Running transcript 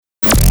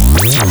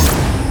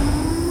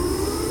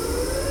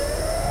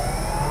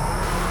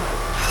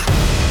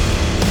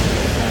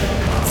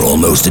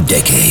almost a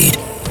decade,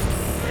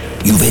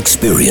 you've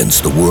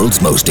experienced the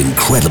world's most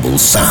incredible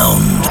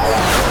sound.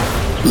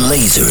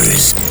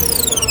 Lasers,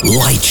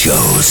 light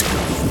shows,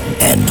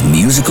 and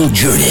musical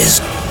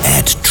journeys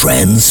at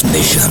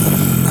Transmission.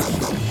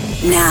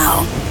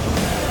 Now,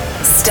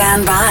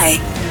 stand by.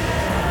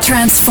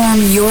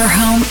 Transform your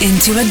home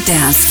into a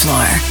dance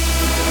floor.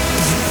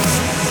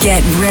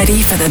 Get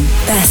ready for the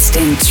best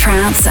in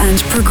trance and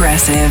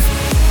progressive.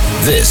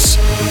 This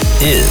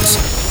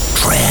is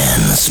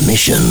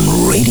Transmission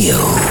Radio.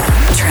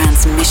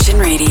 Transmission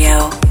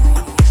Radio.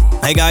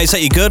 Hey guys, how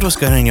you good? What's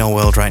going on in your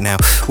world right now?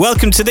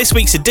 Welcome to this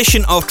week's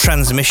edition of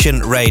Transmission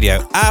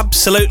Radio.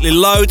 Absolutely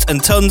loads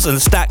and tons and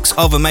stacks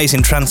of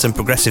amazing trance and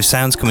progressive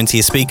sounds coming to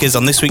your speakers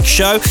on this week's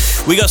show.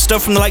 We got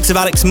stuff from the likes of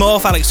Alex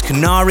Morph, Alex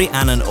Canary,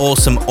 and an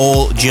awesome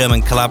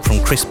all-German collab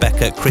from Chris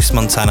Becker, Chris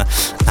Montana,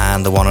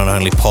 and the one and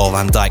only Paul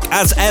van Dyk.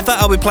 As ever,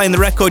 I'll be playing the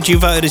record you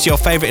voted as your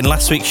favourite in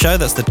last week's show.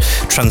 That's the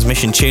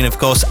Transmission tune, of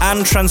course,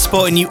 and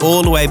transporting you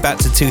all the way back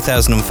to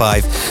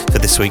 2005 for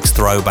this week's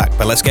throwback.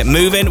 But let's get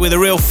moving with a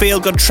real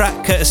feel-good track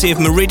courtesy of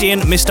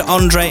Meridian, Mr.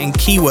 Andre and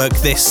Keywork.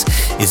 This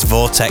is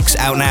Vortex,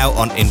 out now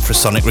on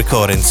Infrasonic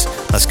Recordings.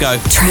 Let's go.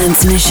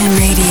 Transmission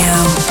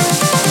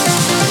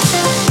Radio.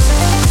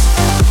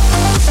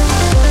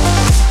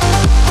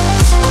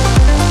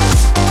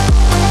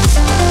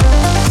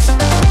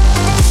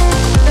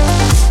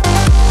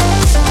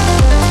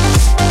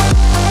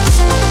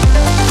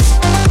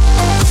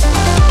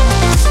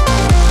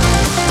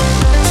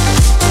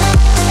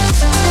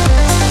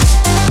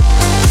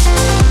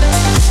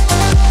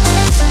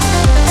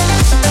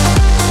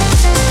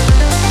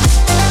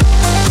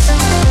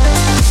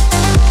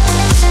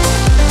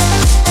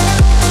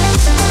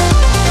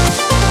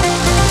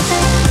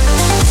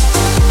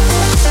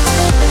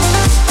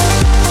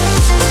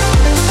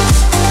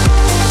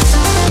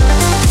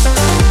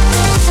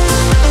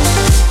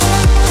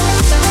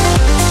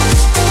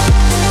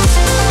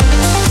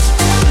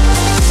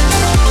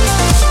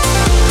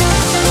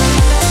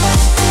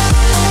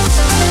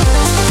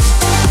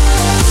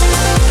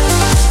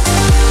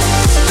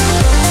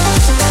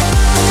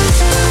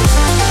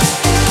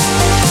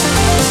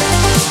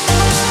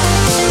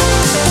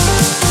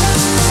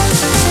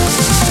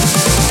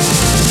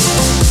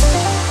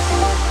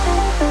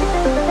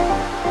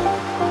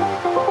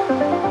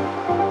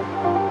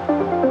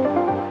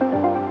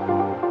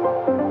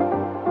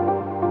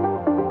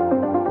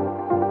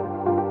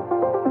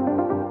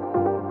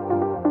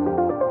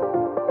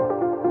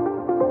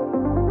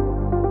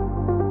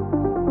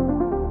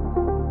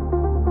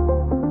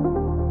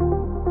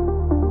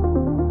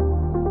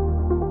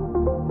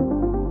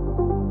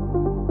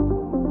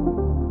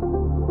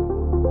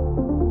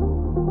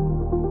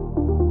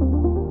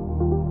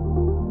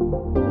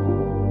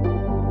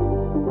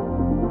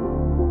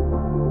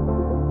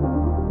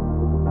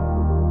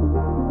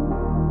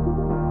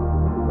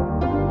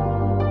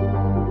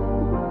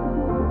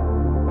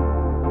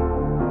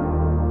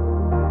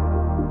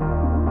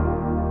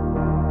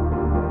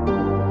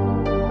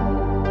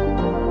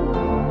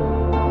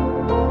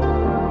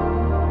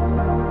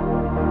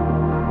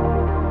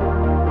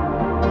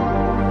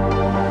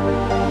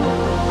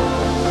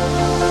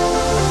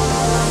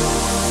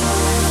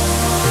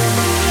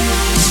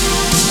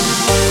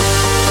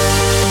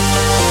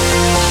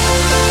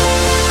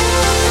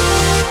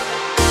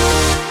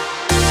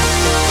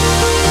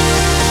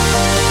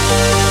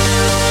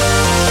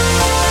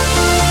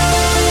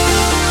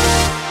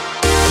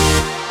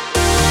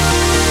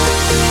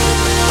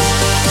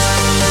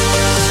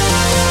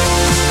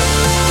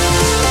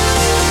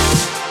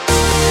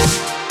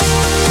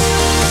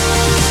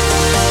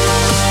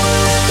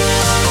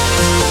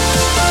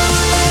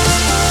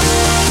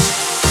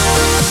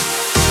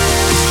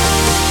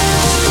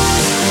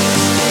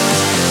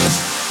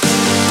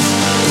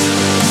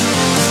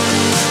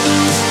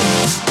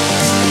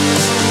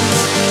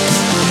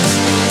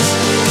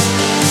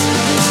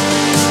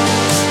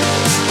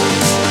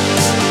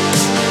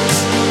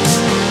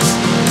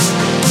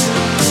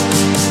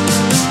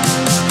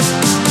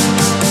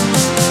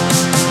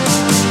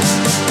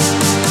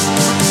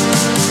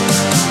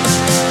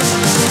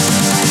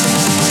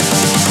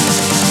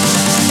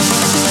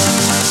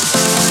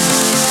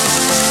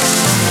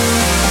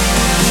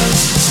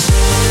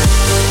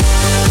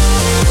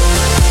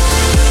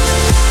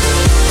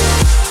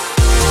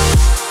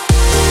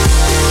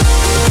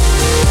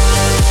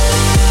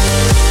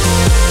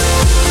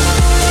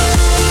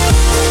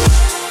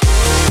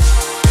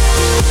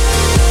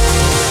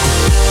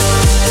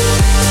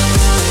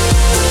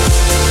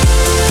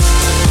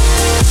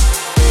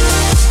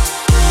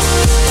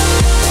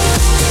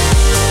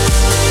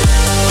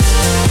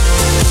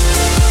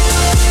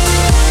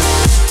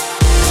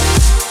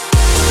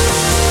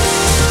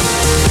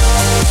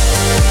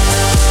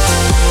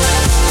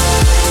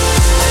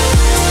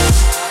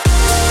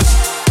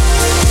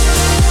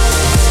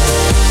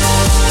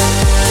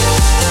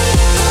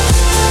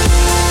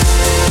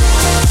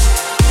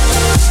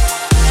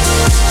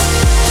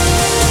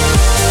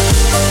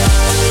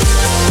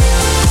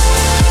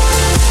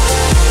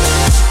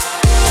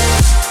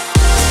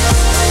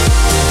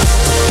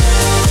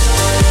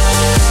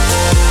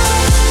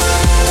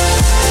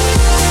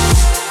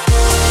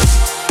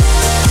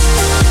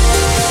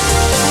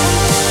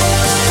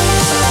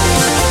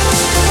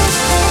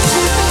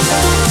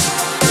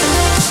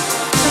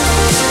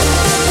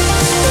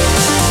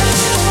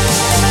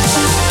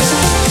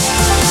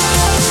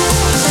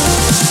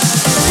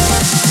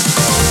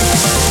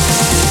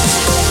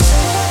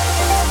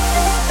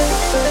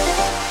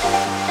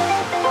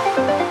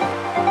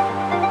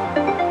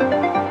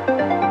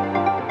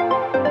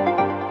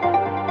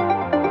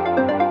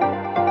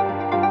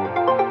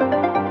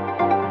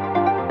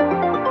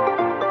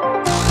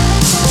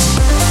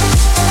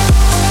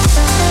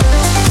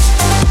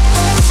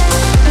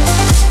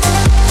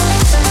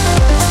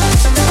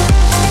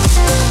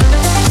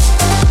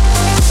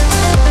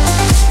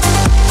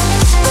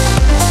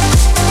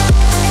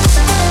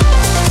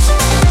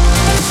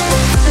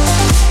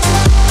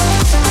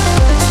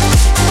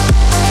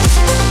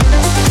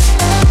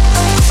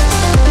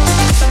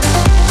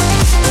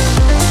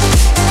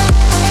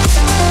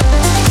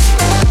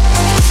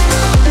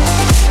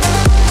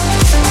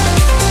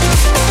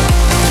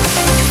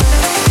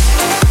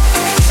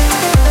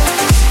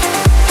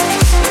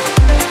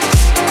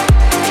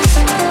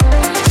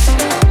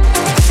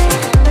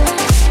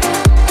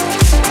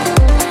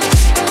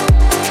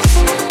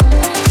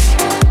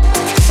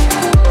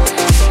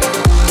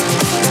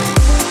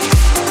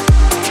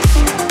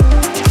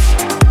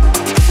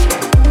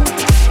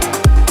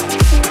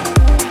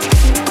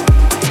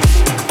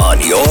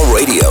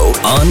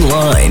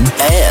 online,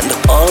 and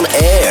on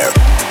air.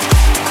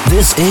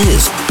 This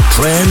is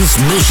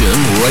Transmission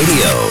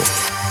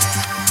Radio.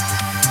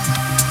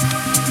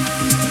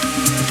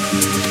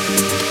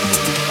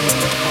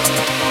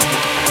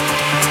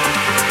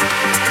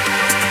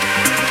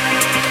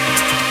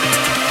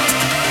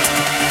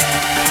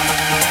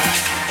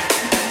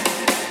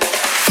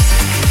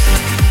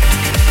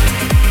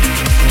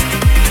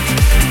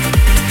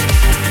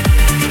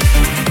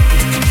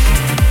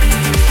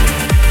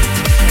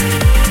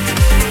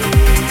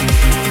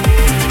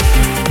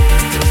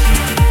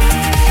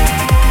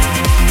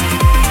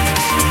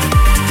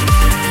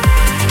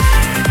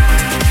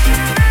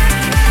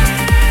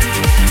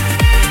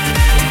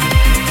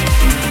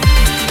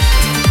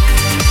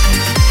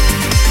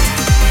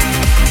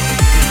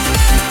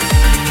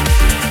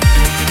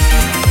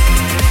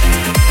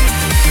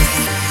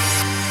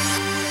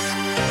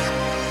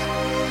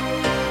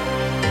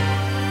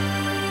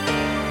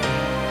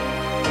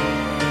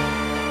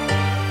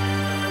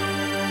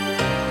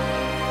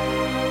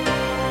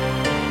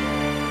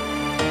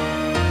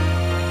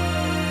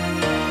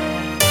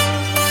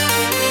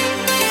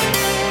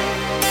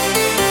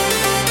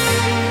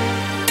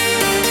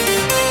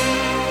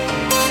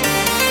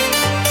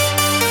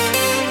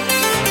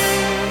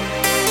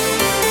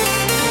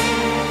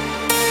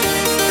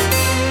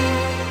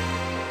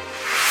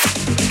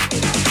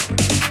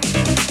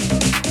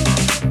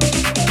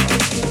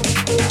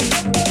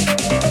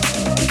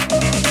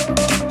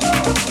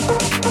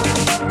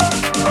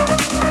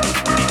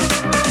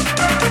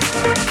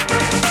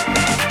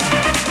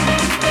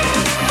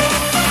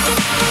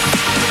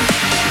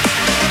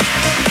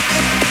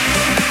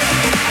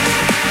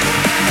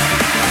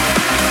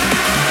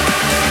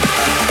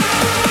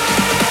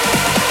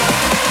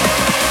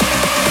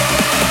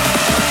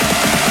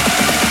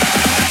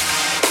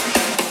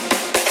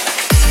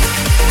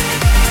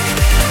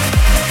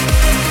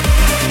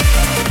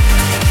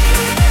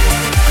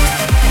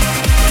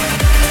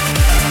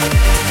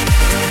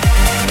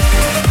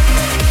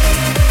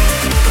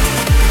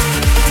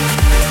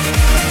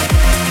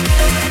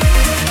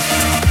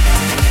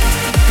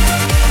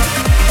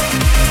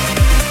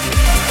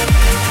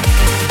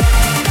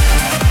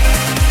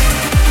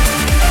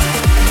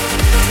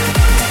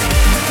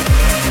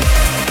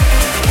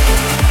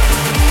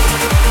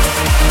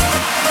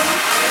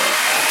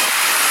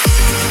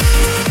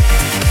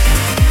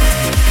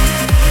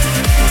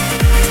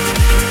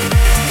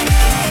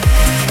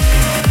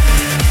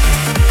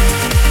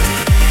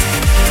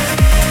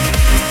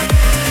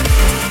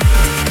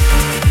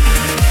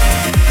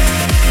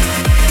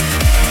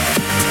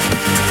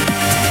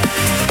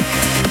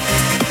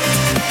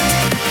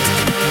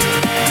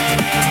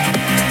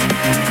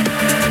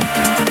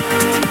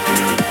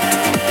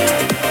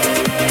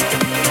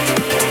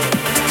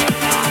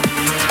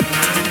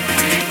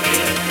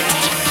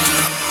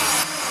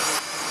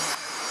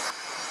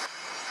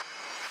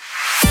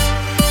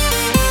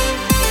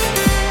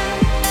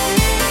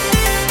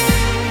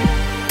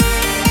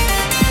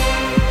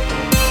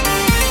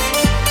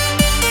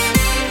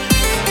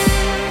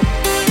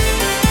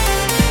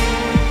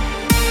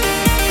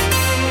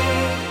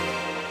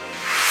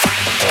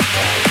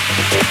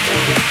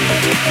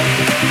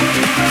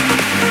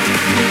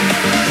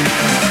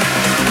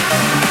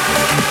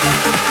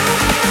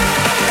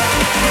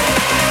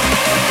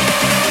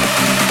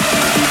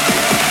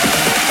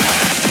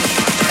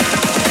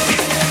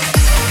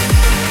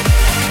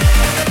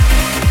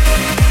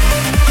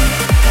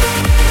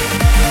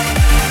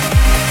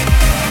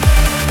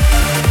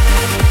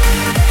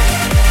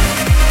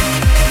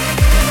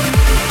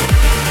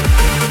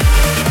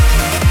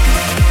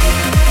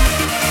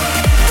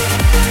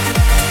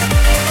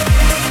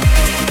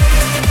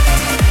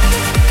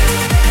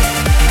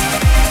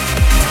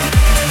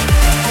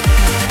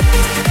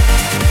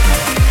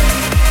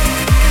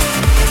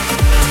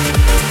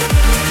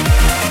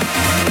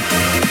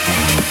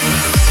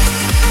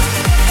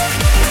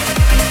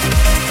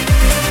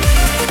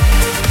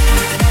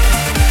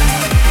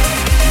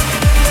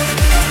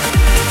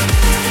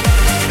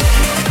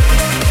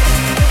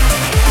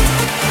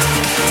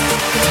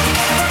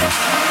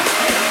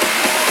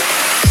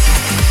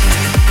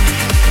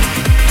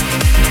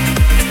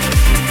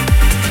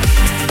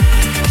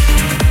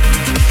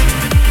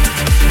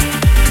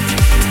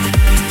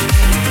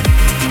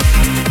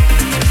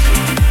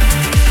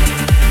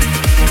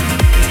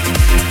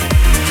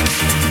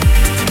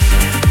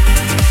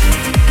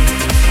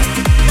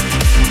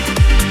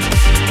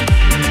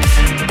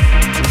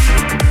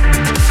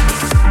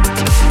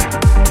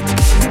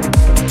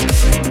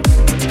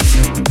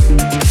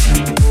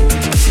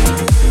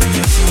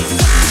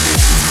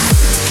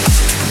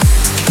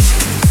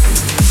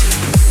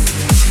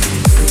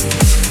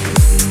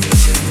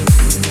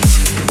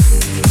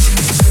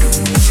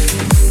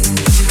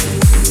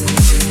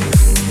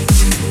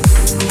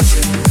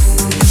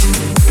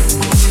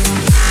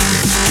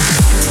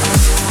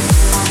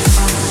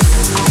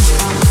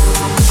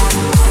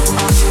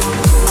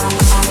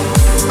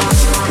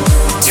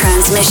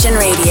 Transmission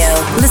Radio.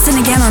 Listen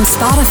again on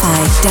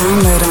Spotify,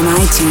 download on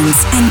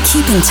iTunes, and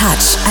keep in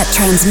touch at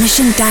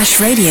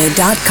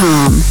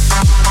transmission-radio.com.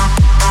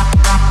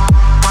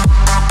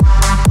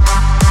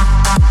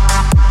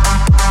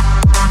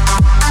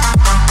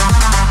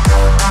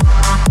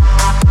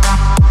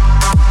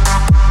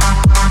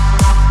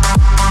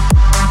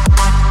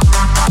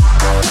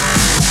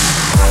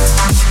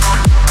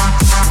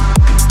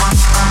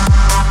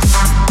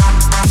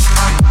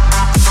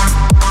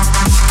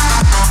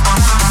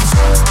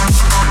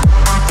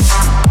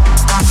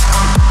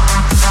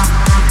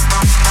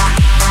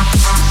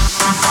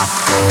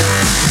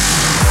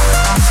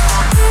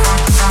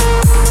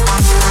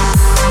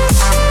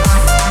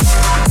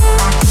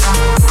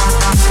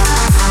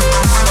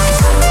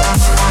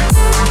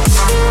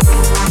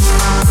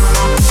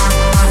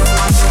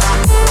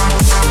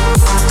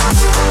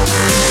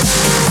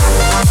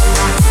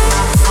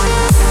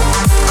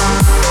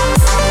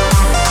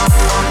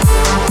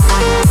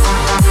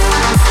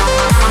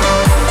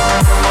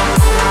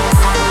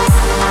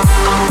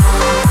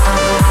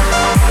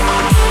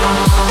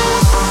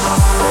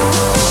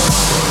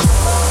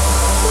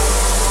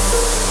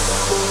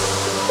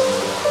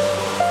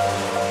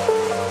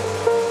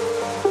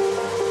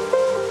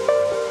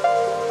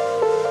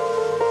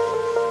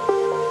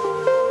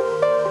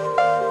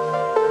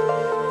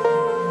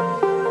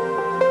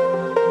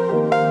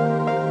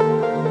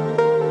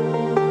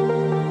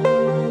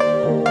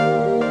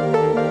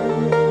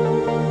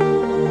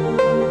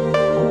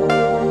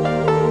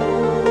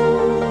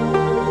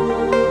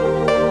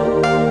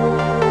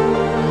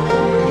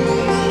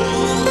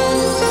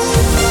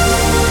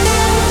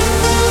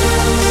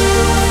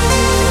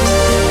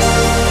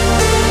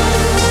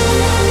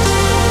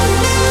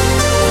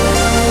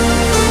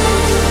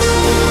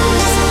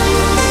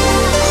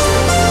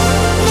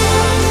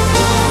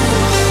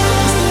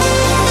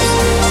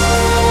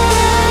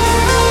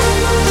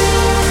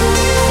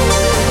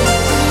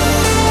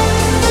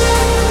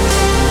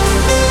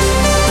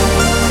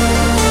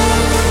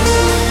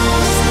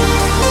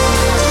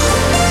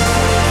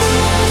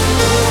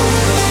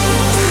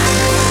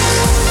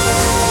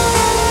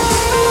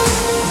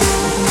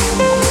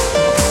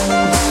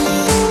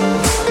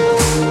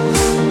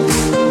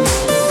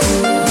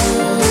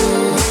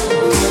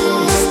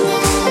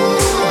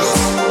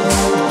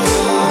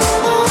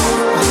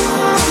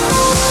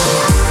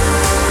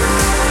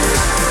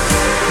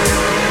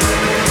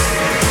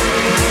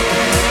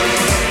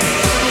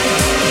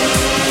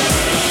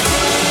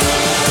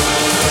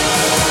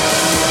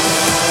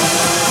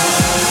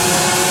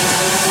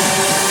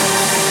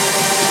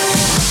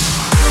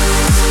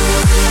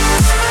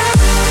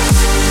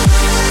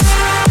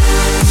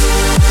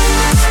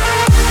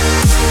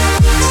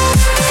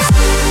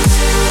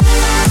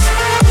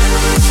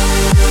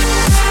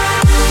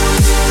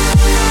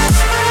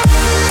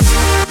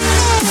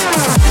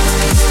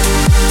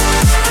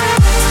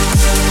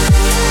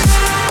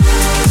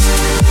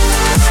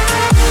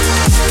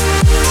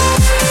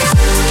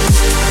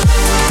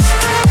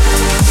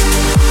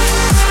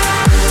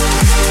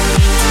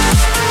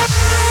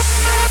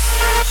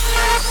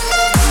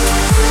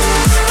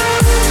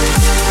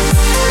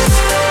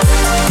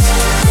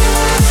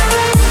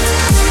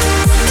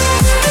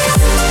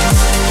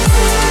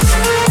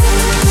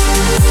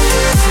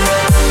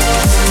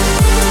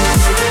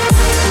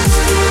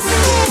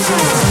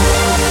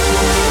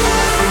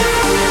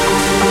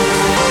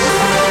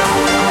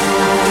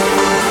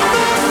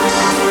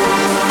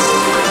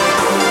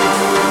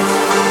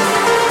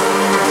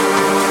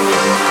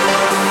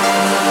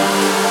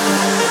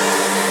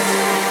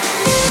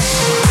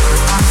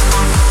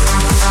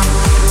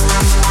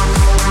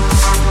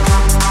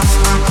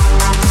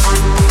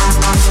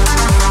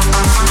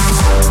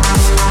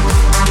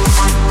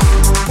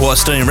 What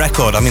a stunning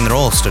record. I mean, they're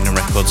all stunning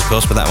records, of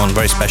course, but that one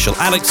very special.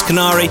 Alex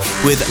Canary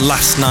with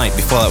Last Night.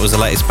 Before that was the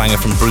latest banger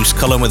from Bruce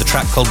Cullen with a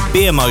track called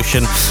Be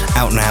Emotion,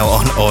 out now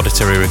on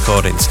Auditory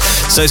Recordings.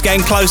 So it's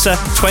getting closer.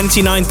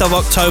 29th of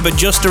October,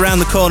 just around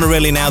the corner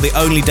really now. The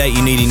only date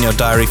you need in your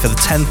diary for the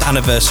 10th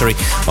anniversary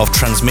of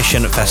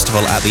Transmission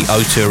Festival at the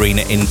O2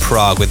 Arena in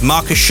Prague, with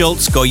Marcus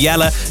Schultz,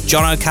 Goyella,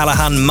 John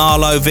O'Callaghan,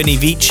 Marlo, Vinny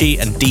Vici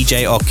and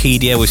DJ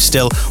Orchidia, with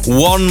still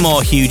one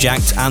more huge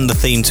act and the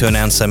theme to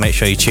announce, so make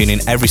sure you tune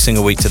in every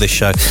single week to this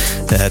show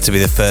to be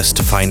the first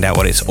to find out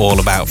what it's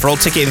all about. For all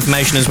ticket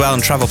information as well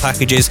and travel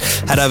packages,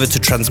 head over to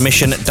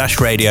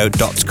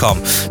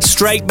transmission-radio.com.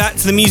 Straight back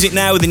to the music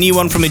now with a new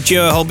one from a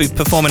duo who'll be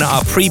performing at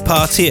our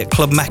pre-party at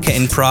Club Mecca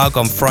in Prague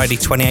on Friday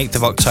 28th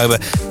of October.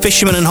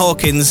 Fisherman and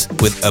Hawkins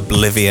with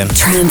Oblivion.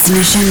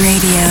 Transmission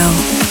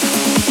Radio.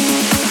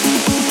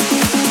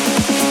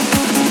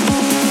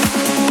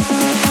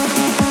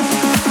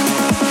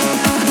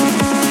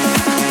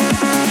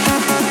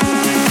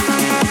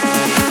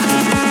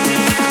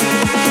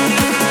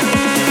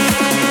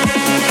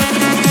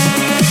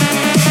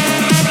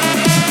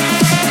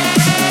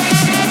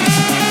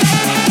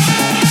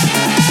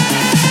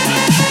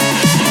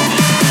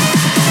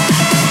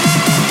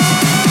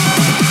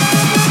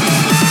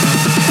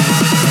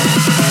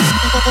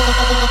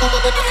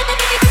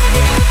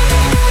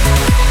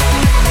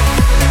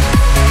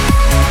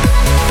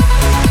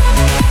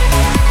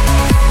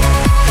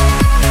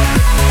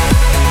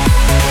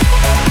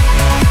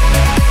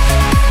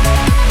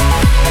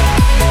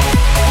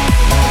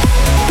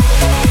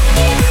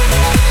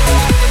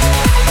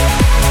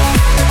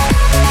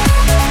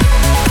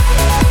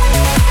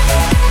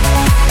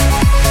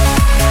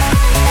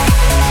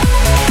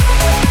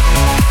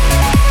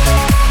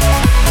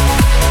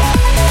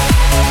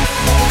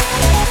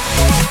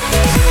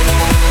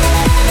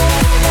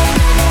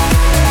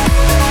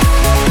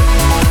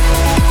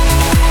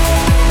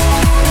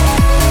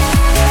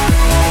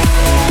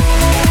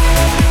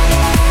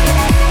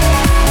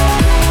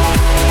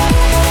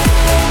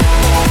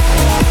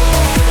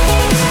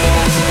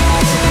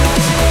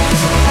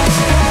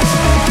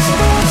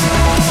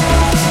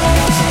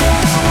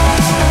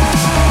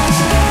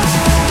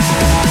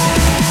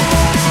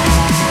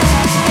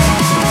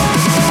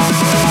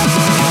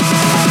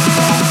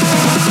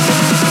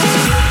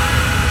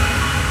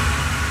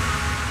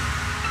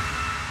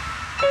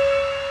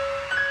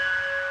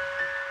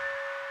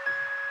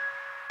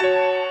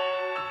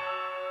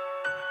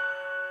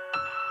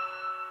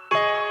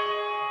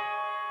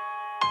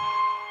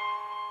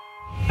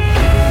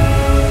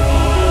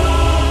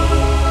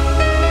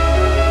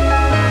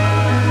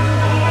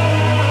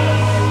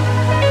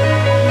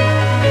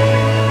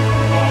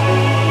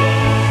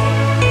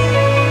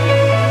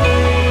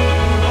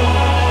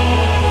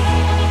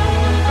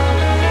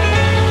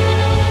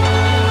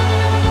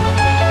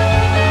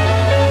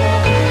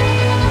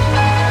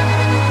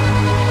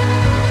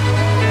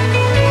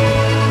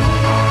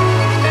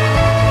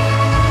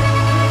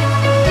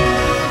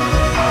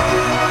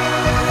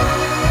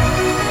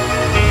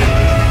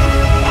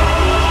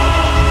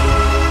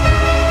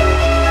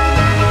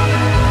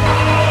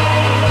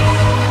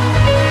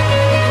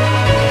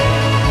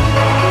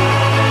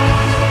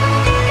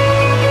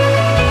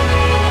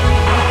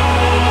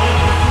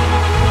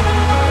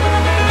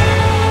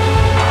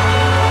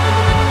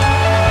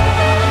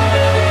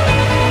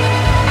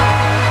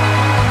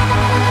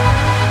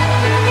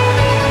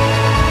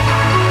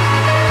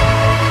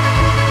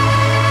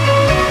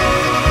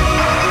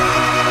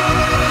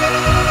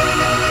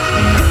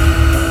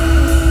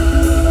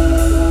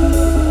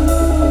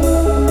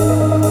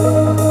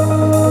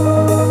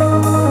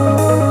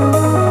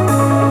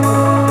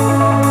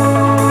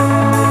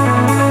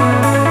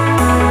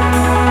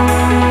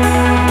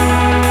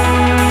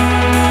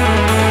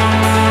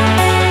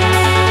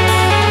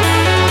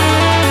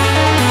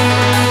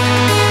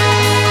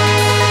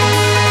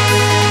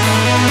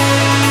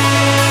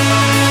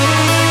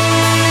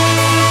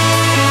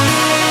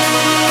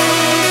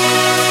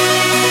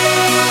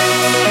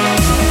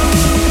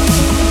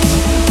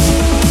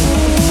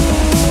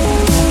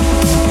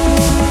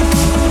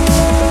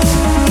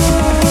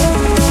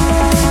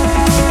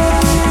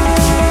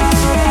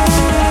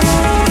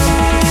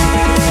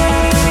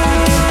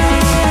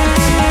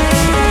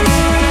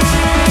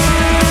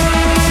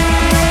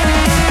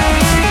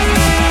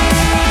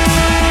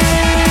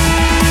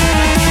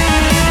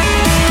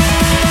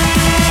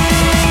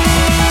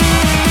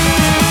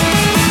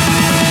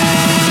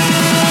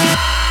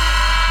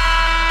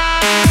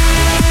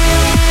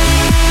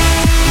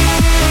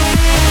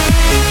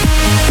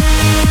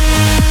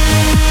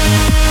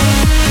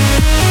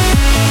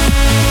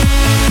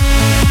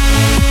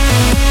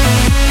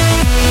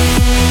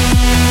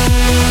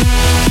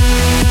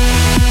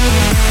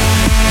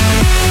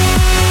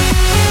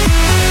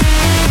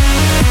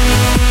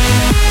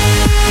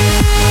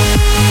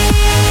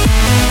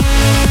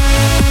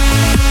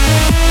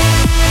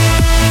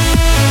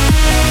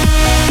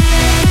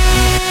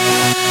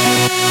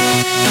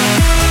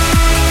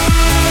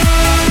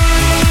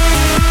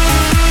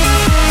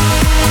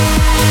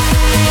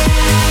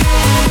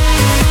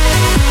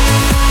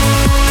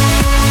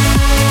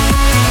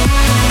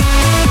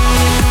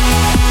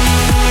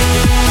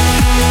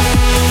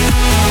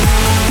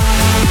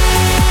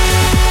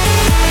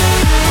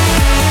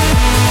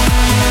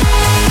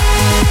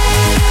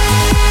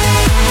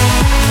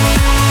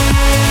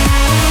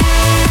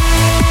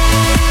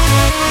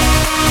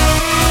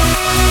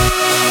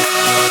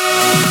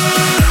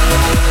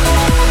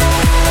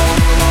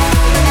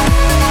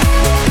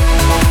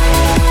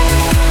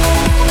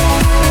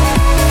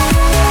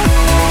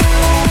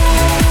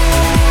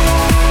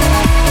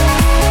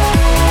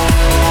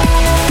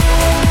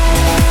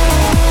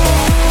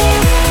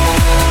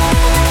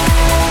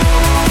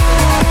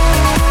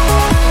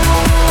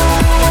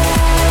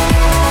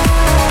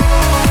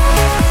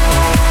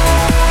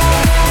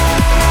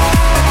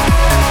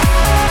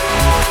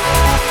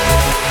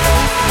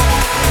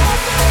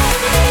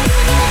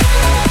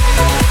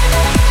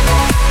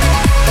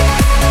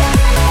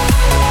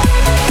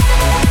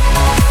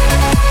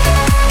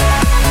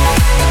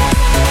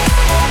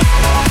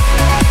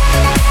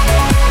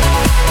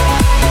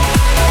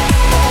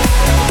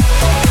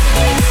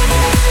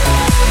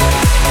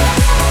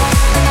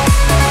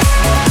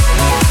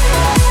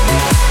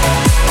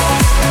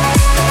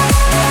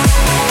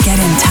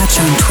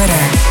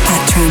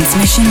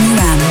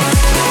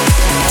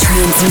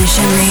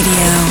 Transmission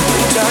Radio.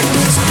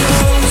 Darkness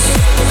grows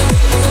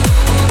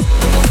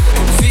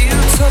in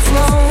fields of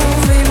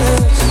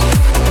loneliness.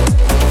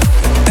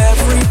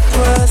 Every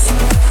breath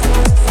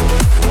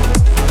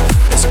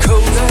is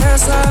cold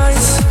as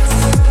ice.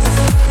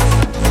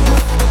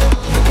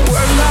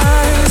 Where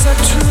lies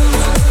are true,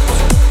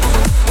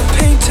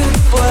 painted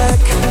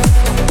black.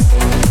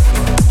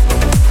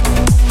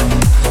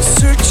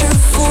 Searching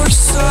for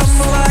some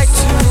light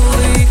to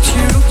lead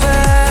you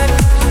back.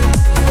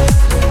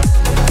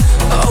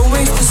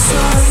 Always the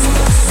sun,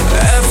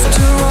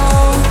 after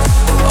all.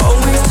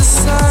 Always the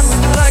sun,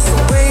 like a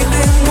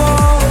wailing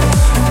wall.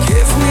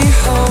 Give me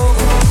hope,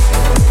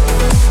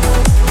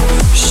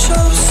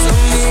 show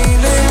some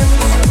meaning.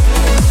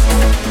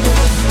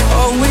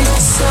 Always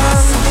the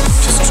sun,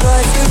 to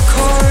strike a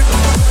chord.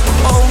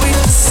 Always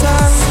the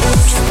sun,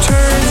 to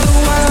turn the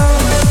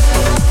world.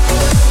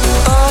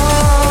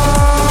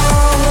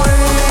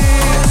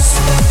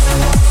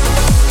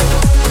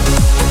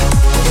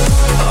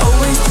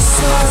 Always the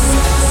sun,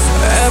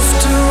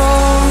 after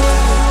all.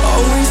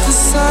 Always the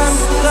sun,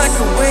 like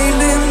a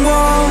wailing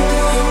wall.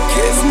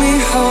 Give me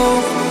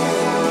hope,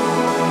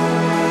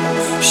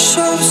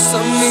 show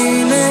some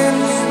meaning.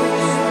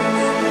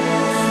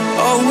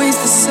 Always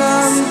the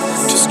sun,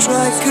 to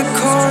strike a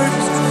chord.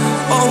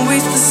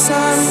 Always the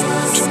sun,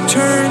 to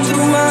turn the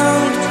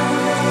world.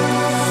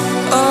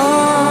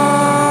 Always.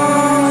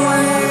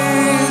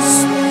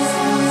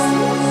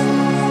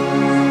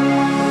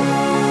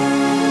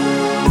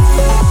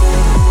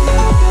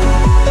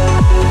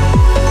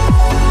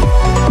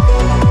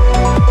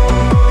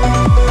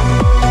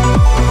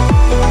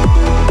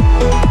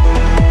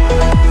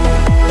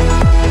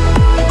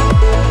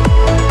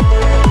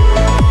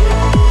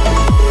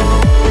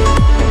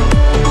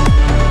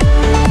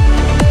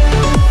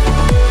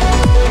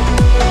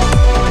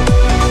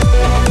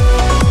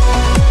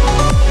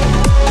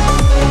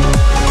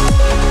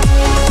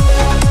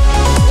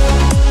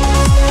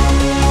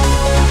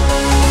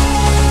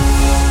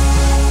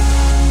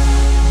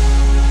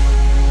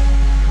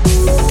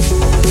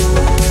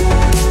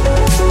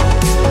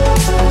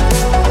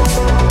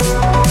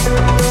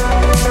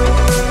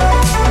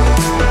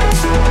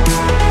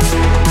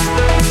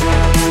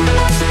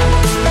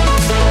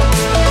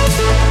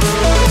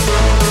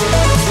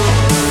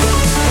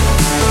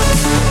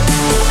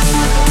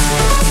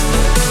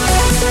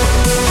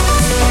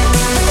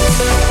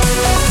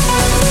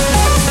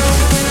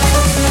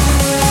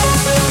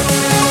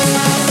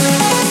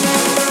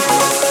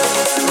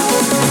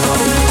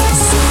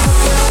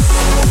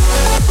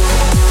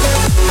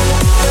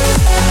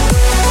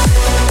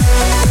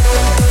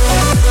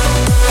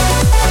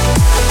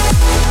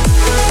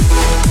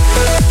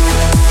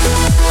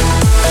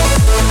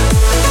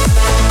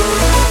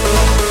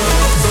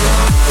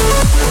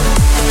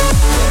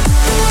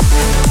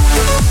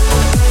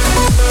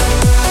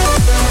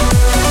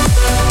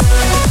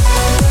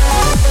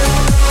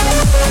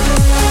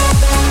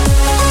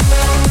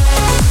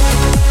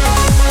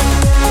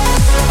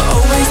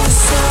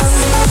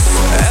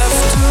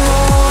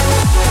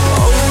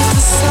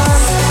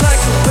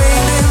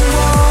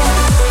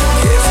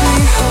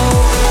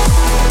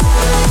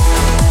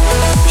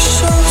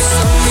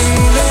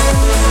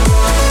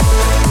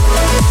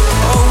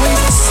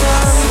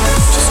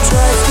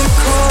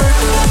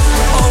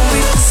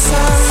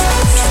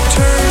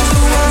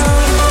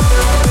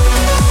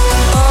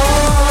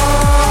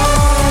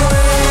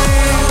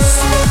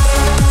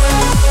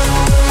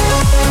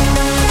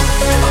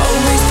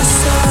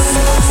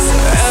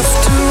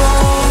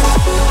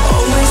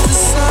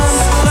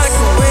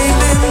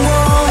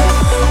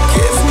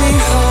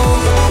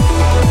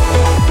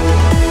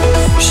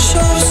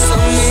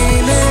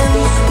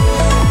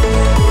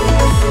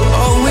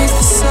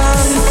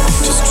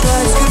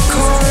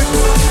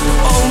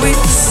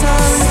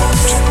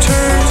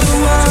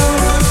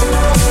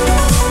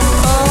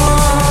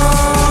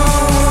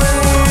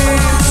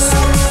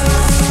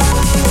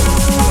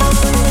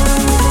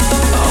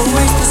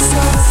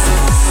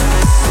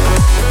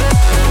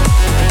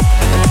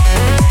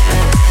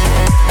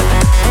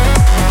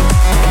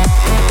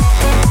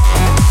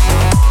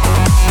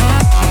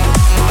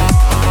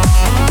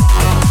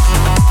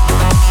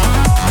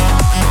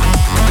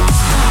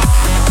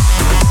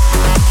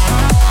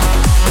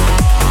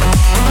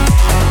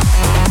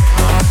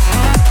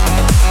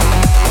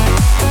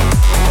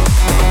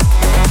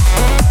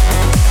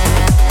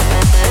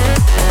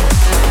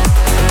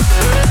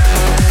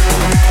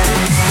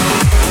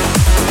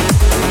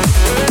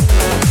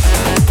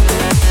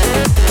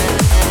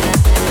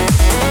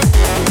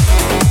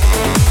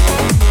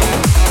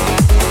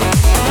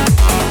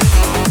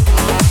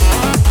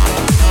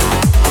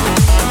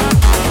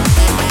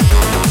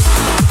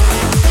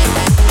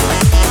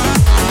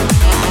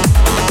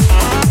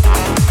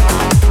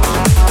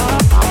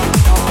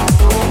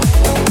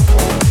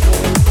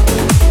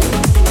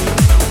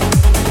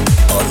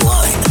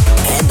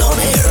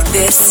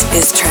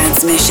 is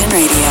Transmission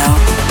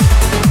Radio.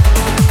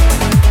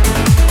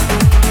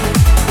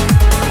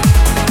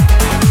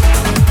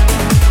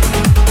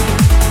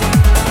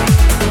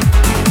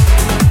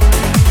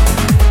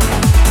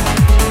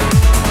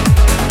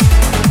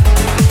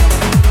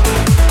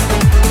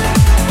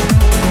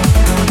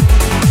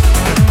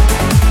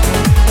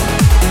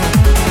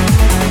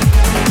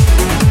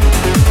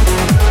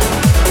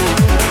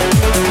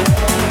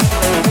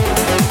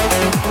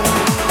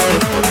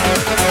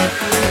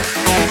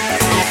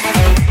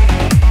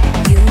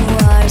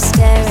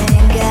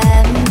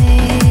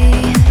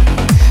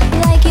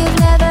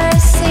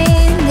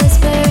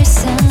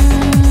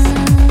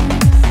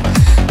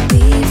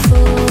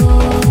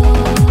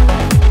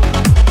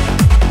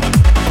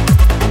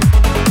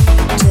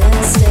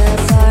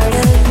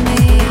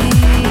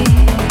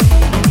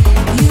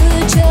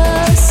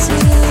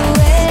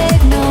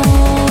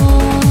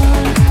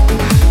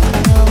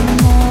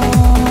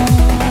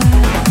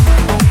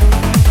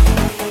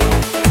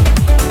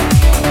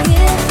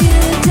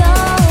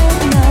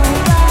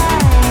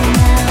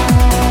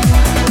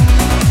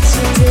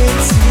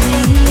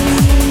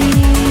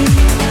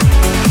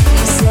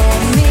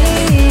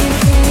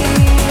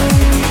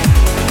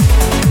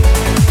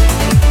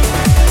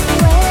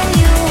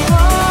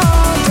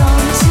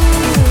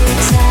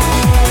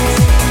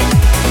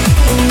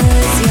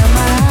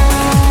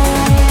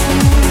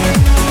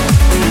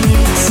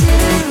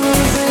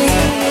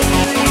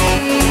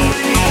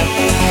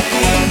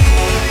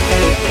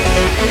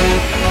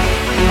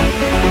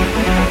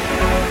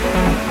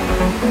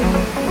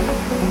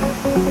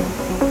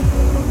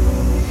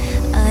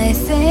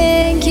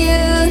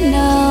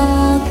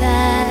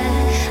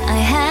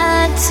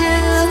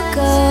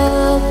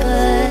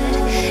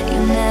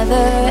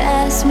 never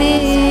asked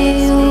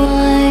me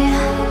why.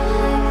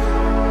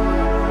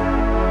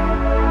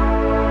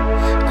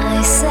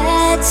 I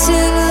sat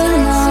too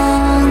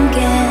long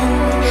and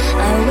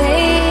I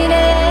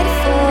waited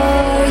for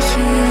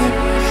you.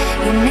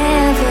 You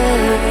never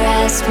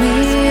asked me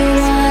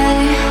why.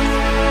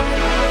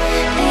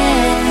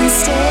 And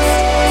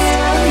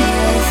still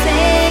you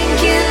think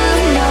you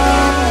know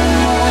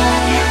why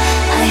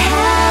I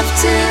have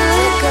to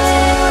go,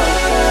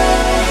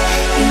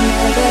 but you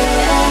never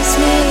asked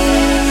me why.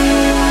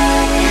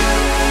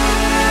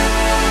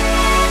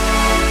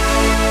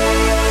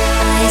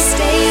 I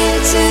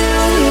stayed too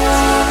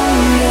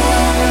long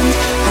and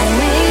I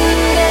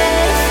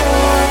waited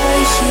for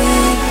you.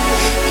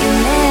 You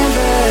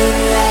never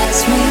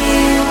asked me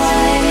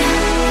why.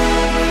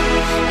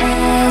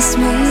 Ask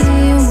me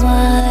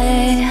why.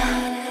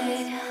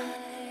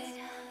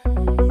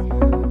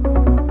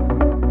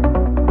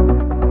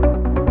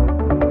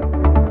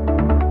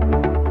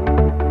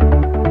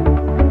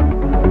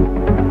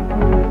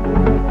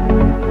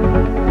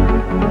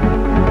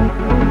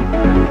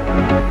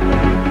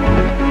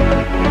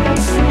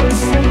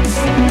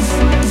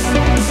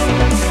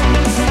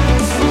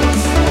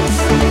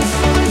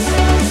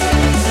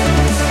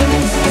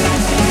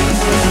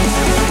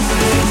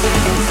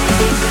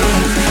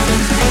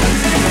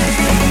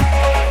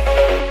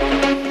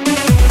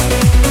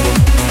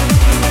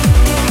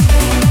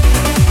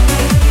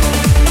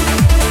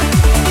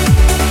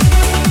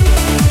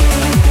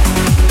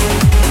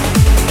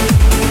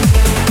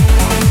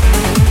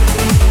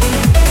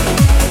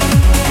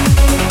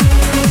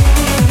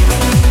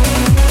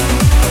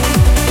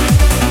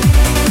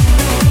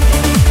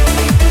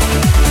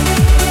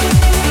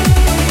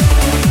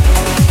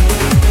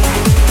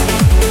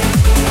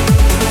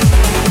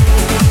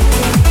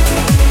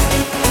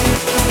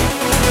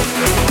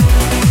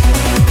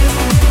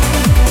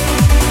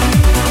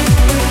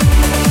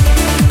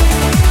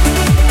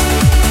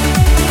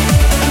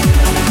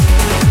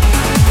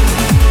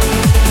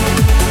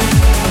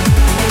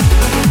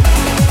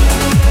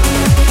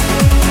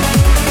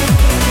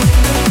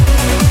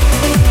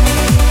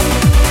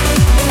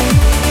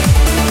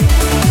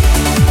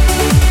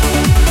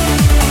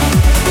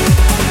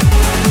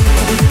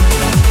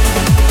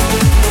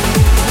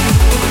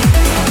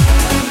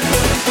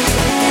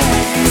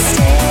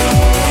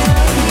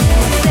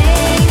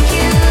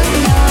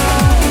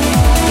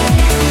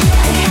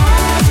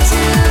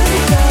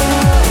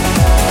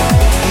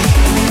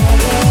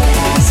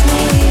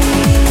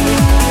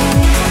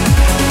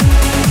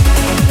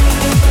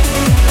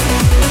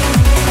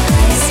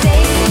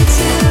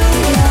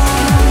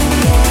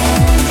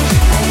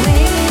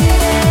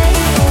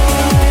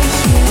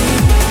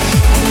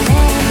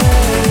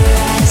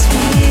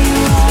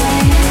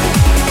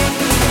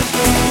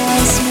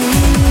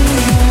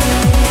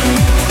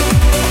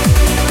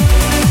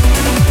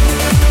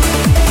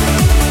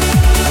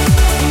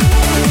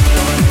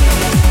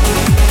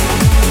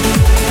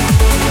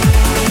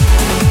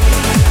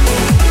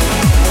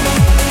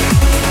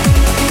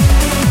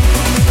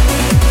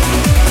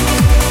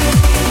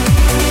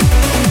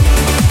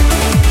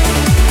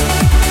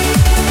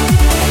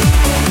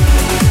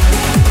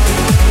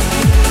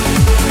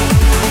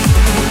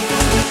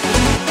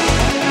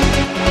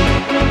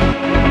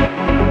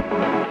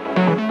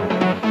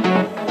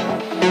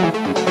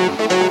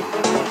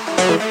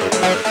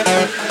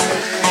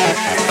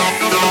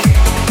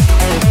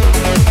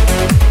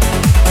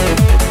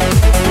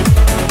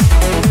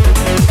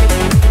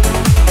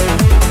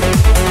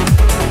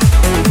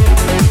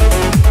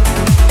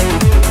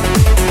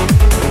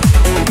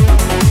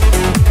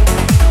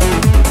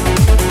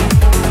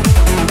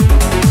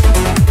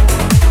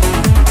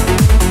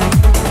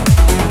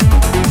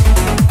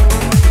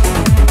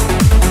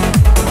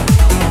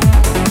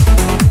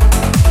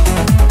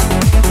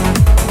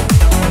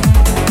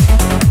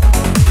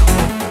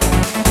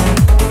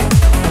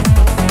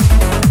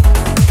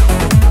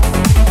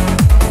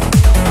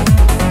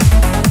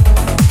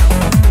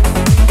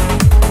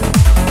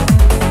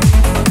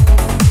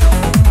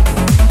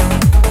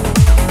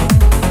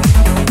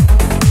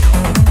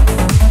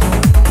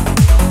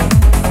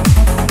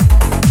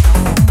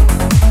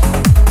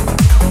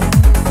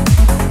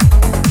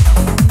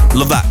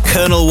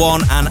 Colonel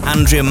One and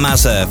Andrea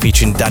Mazza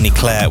featuring Danny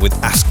Clare with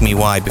Ask Me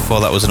Why. Before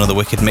that was another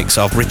wicked mix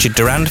of Richard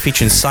Durand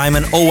featuring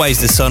Simon, Always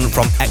the Sun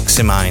from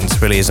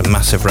Eximind. Really is a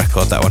massive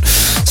record, that one.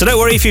 So don't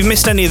worry if you've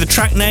missed any of the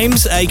track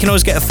names. You can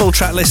always get a full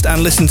track list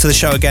and listen to the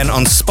show again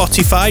on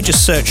Spotify.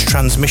 Just search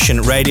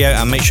Transmission Radio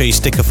and make sure you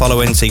stick a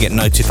follow in so you get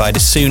notified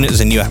as soon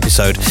as a new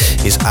episode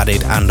is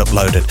added and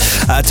uploaded.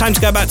 Time to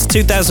go back to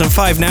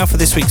 2005 now for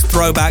this week's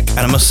throwback, and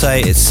I must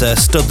say it's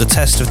stood the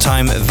test of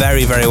time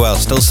very, very well.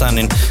 Still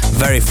sounding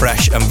very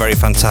fresh and very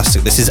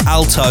fantastic. This is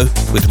Alto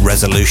with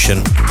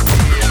Resolution.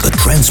 The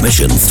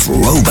Transmission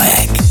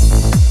Throwback.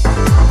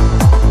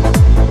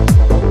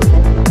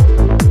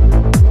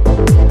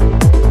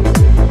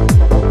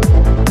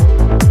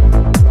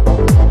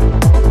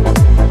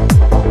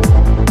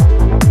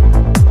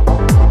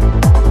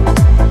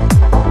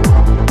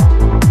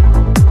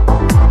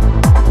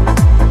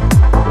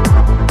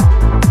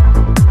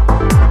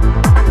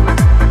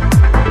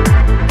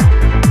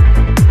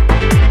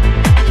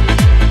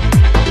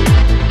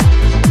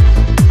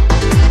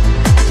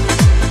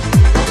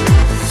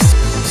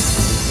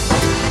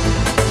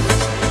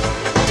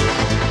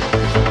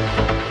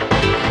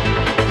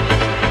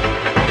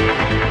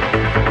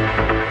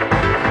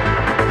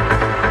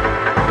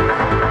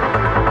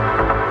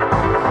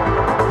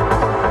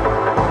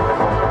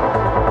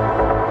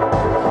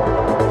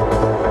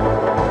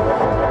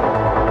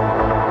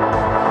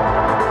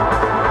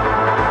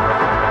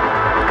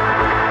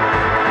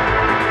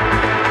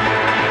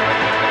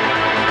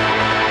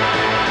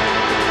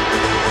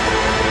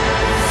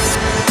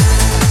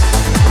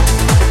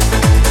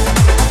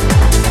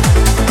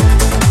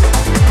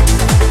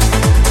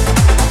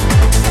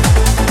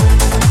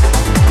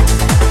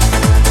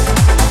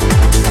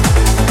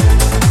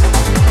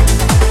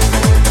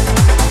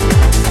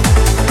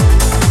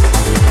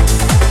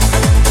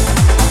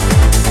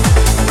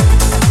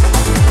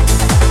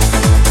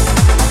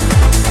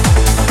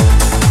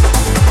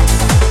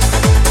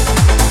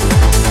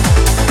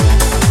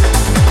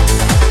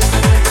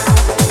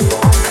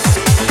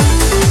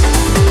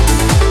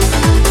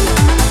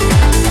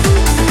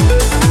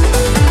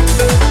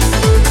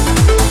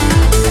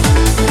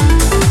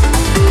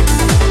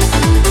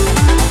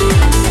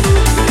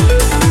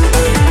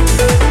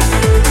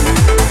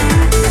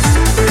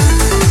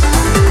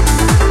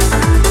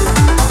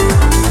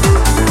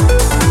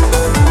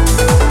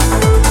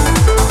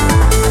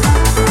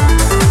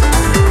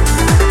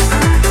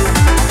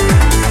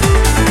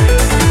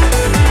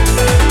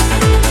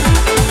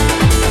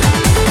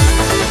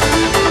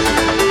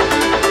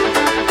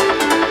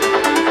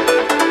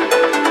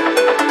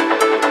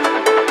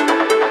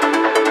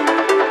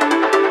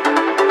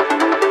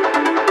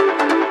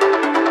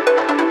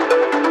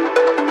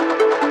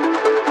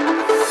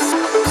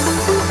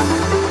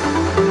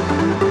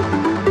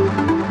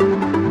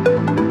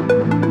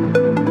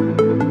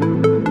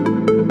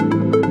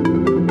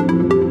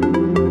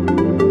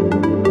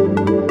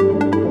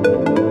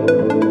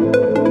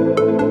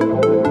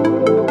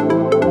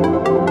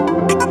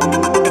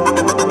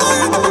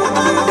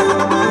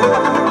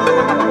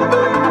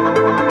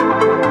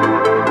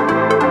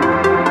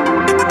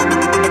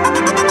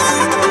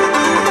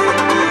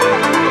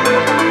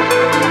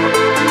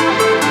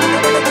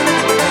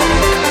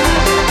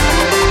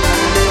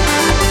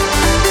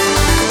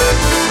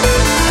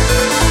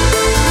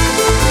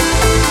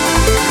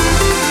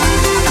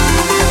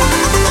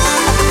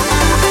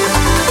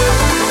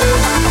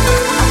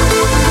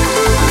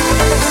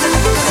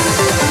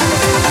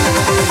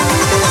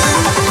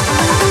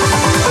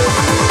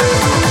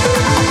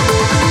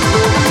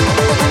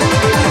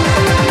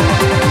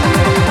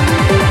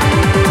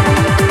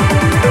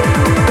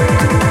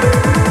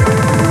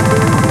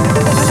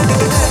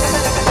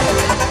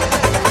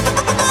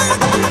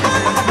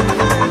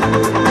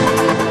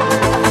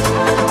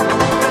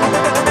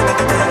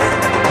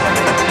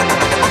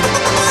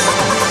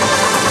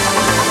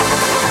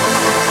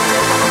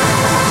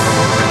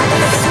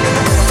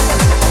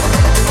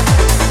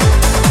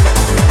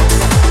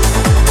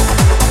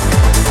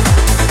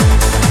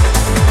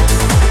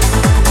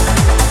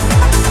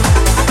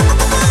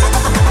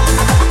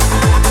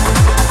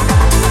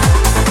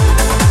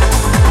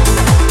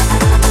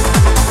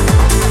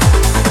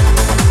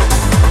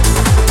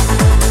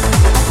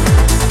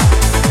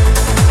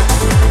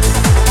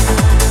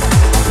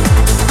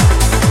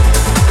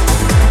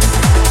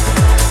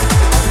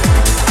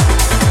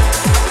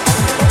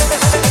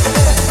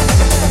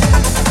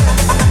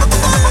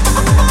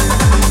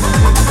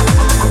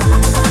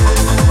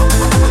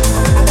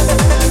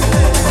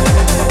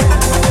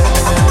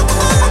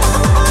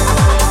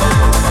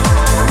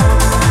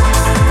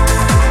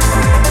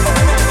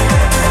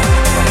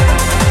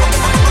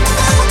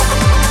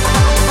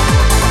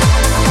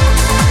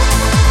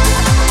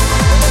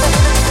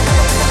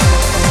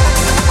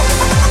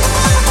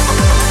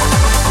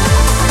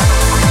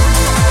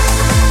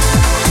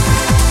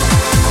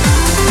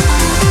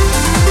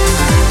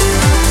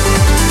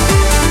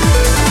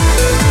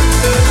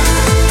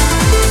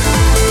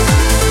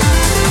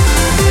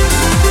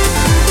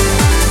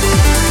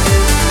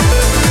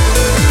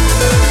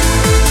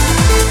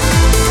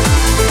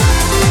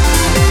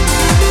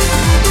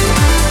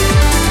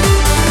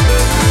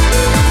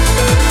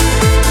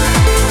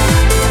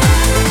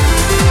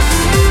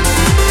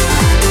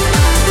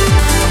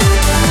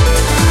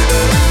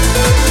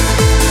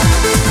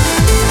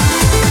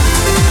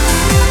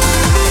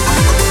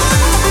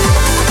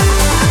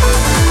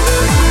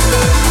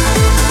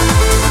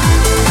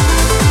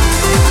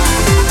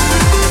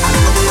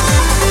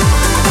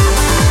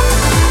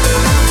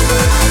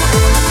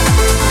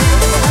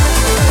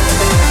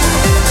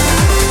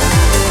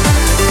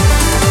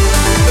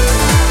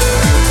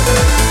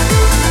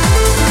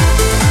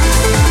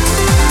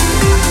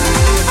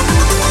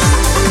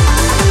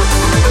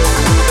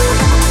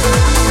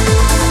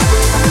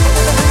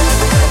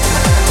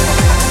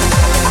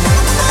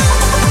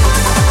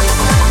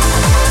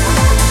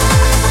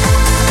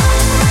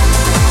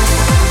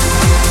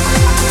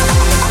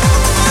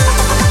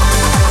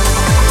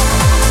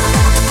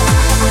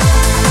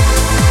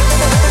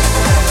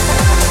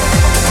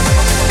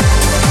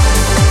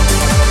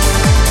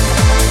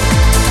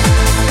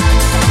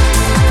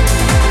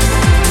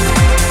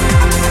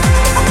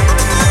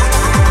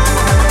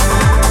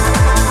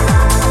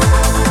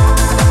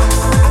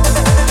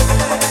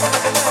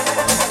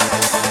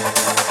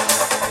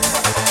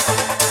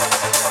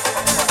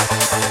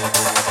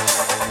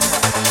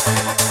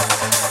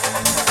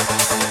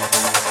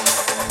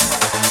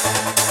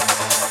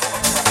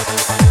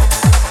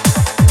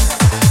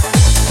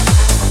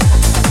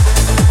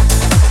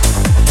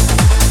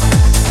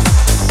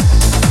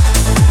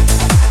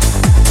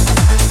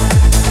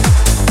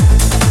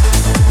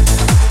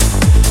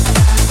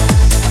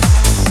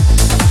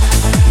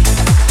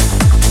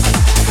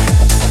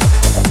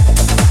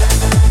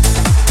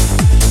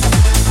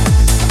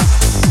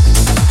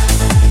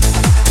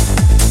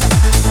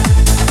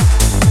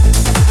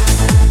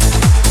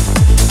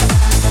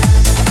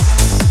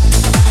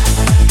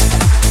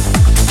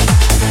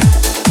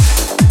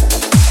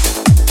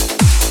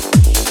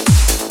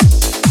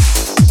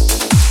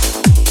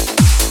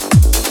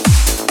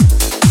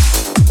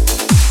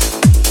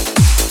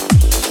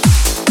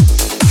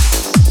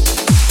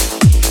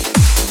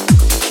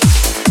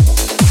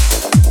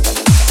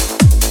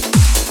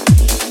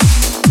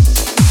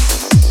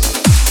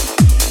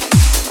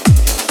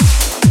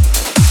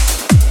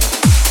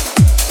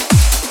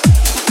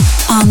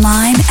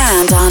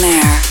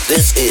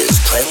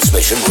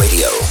 Transmission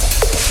Radio.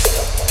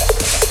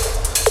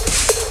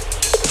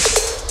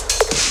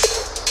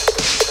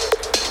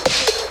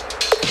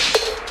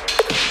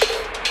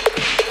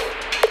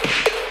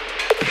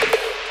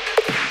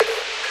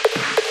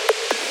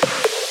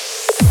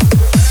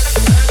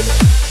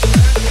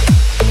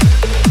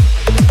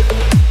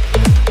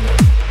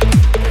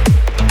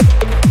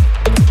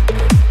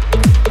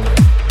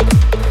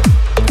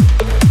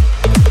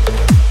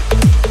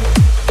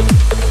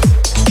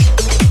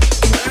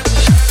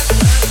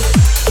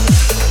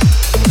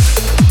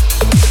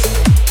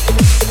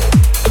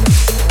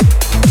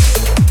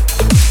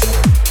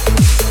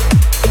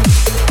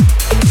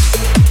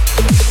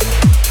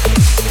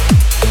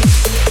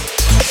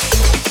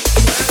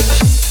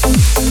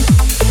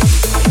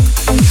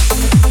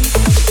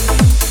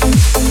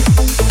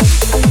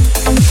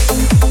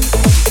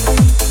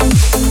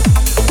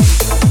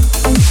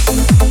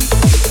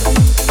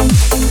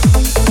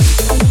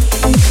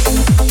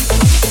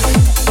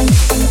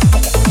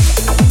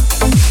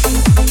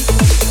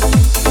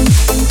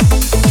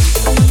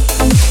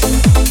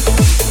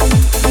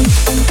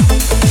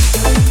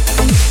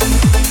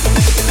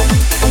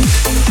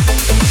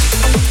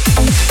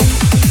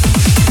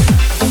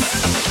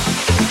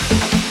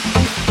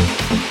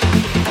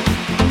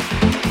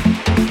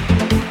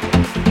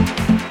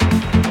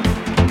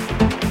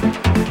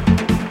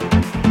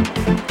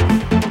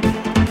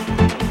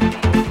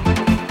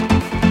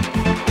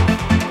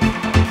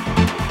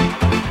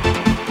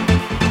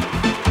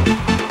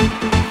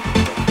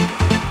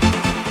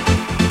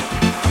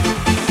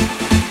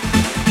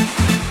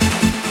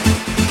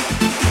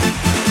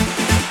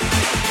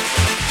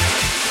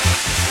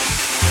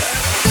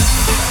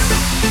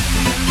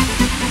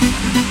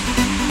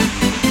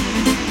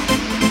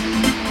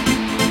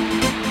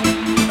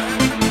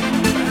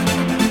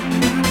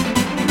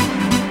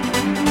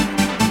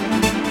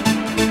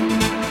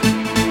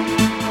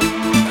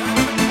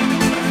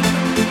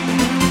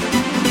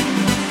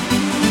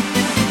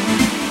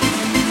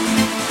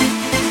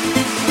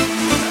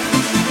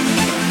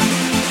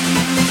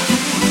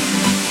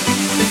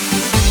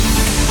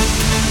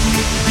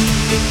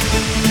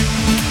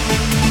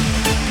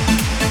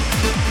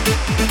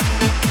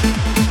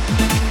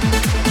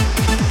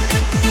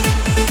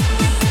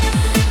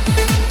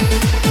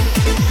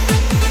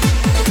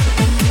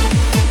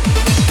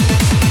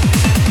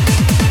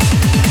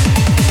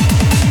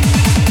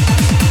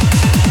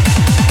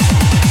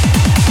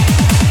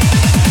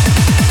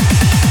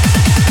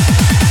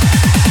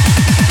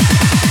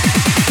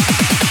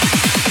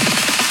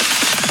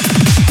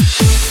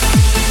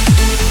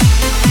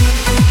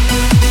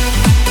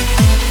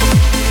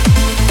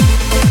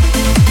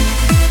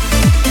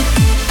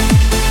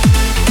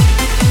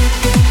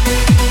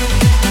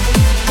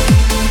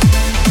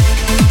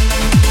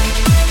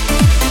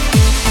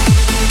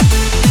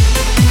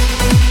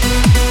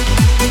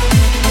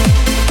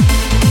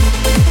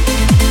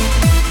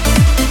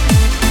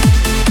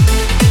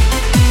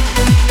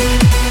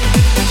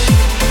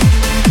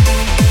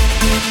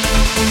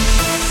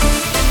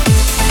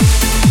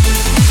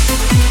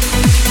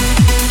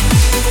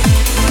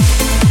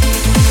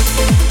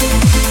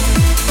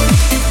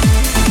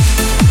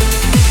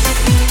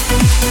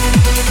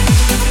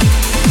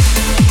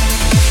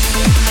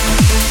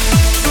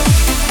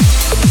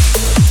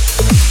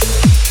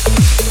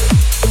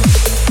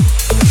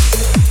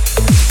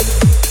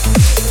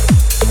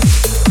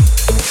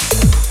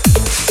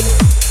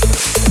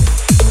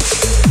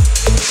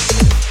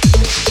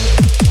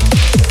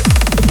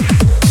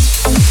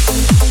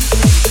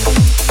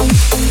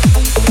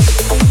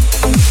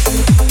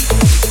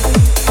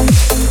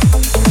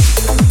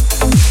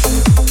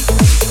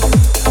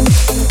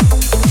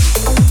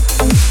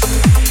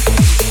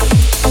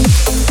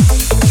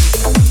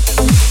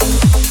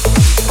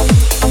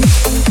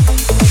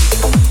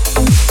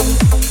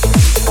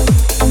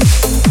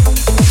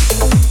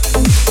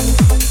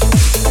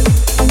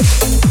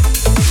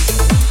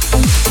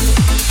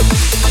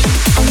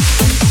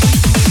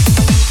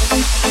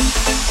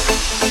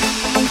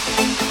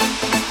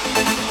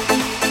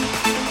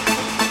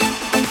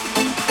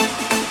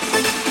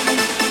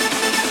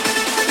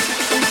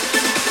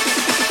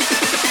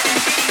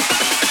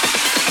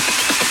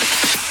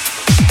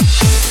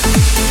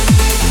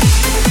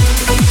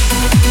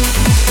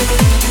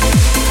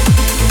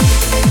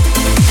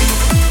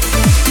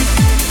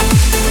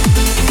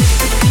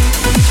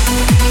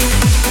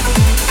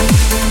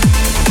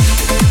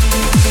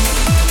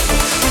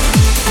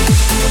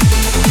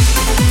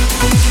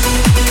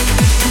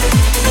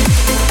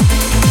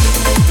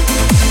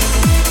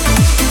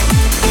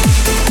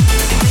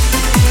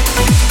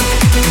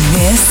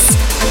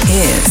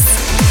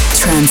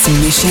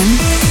 Transmission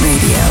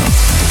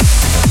Radio.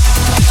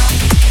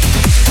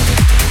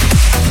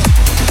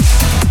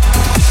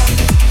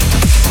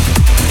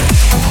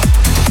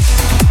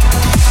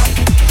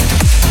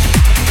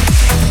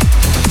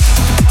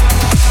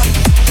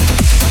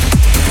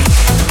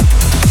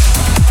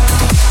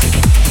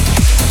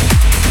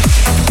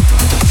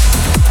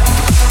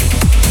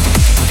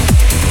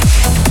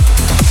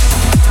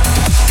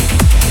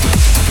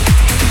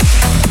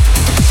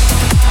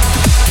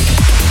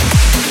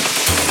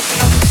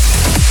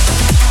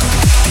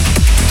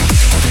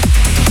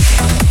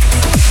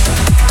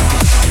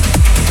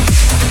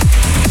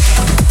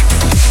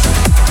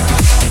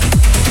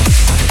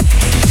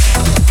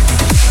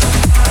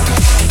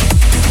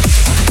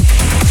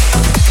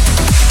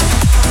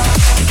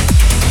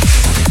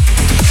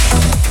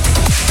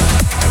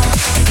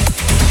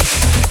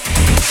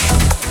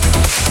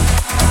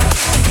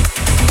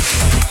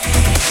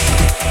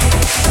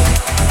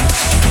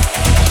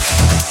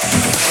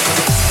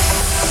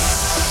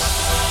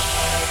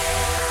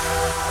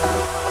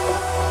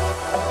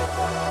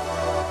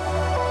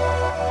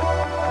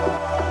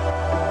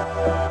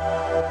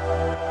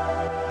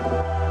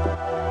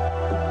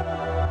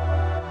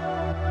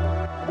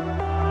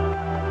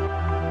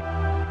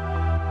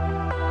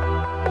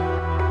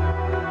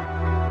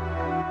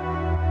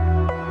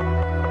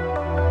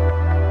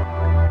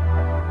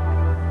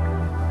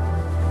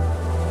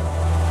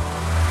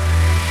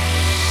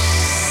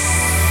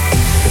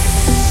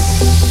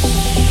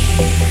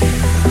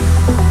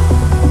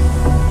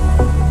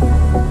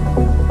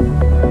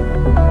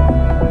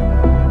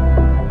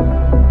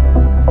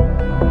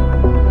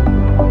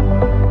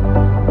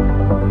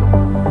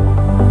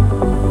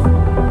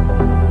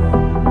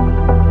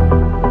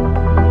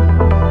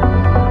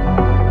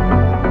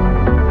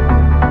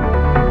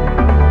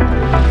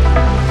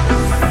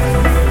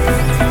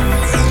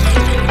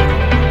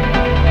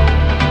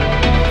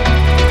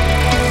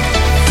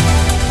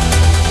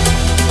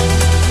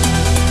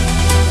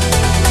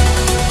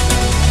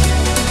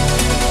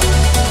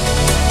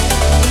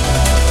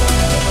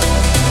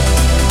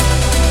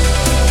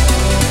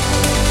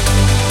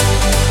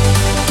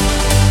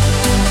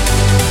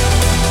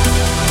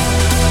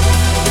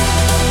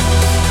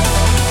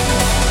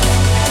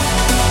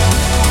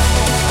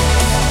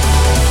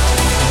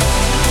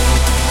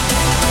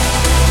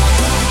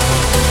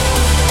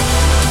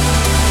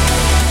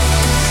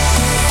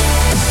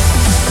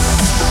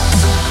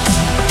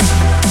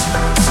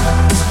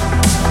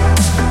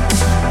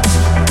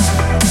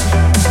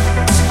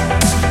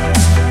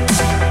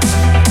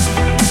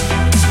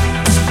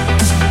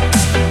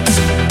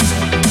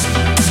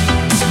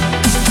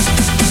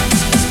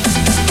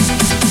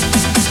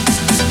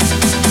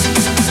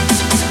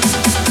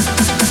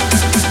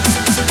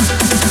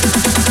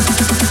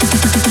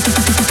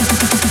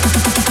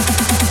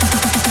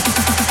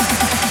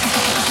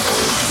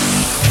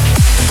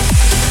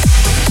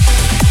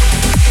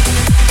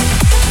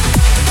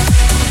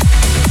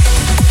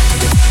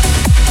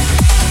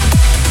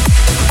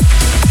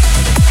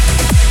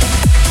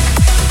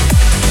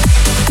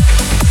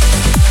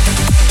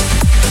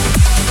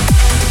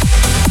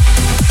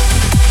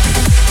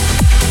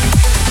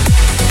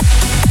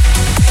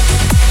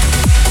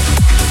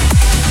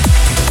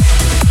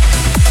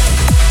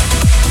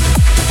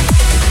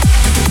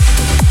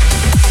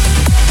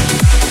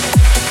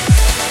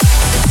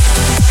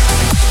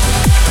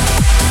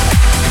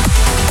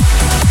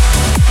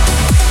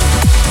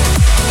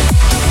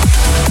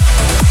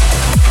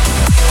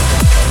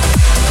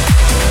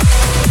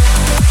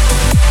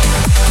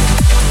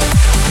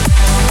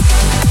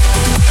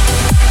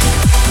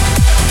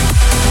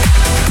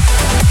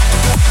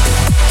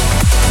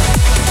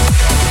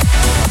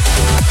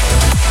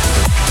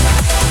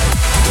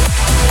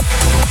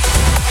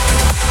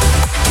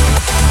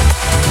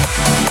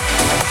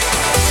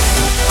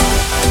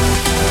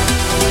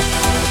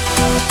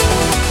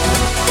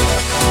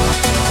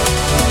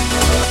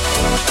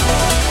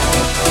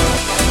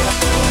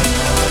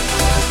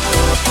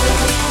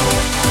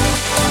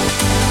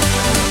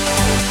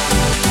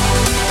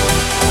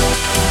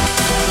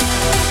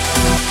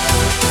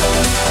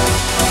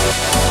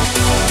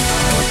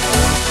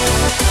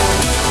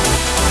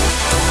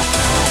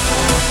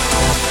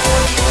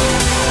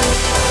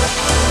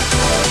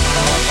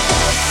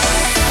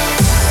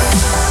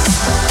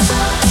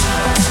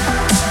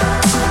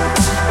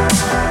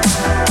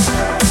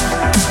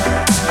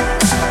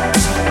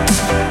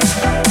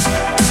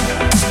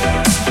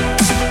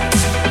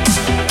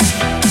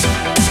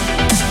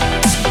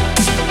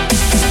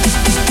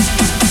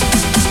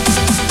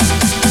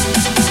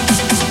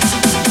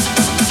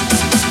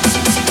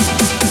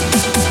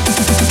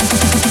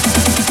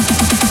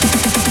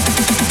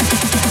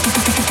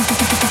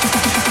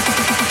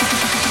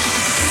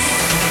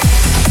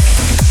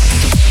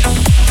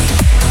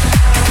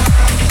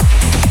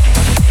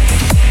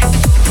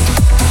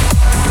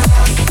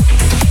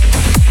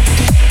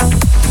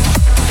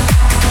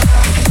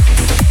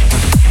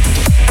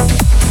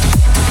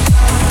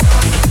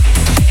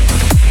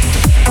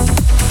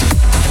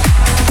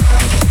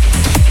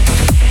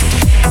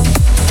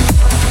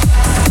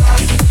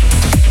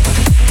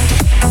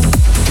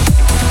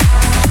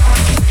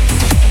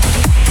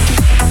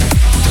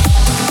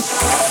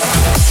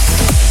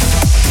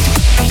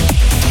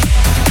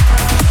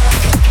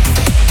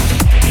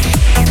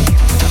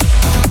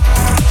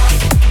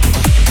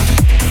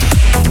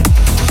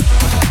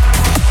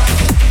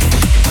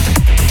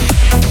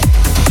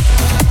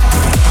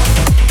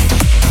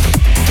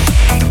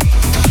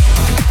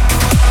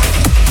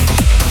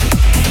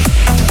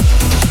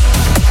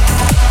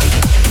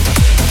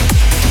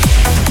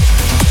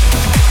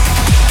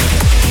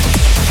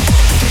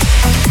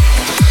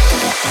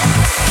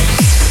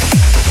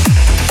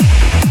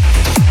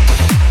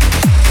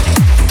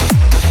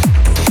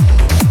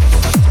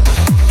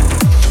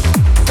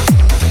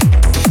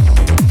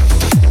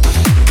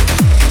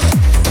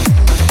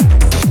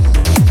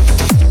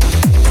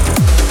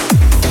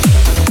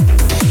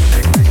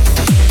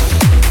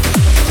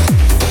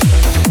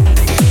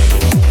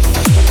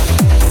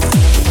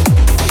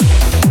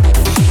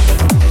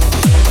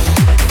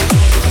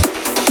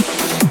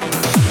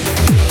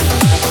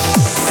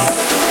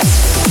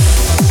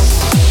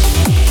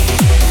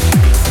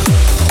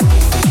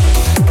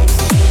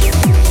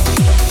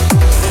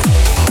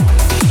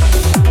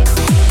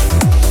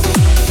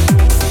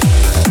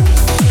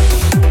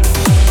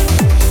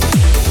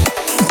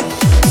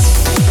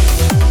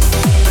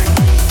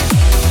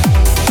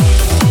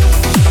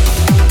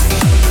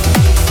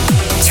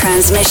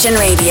 Transmission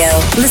Radio.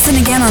 Listen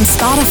again on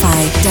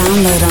Spotify,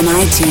 download on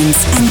iTunes,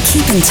 and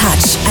keep in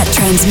touch at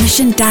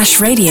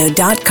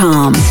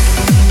transmission-radio.com.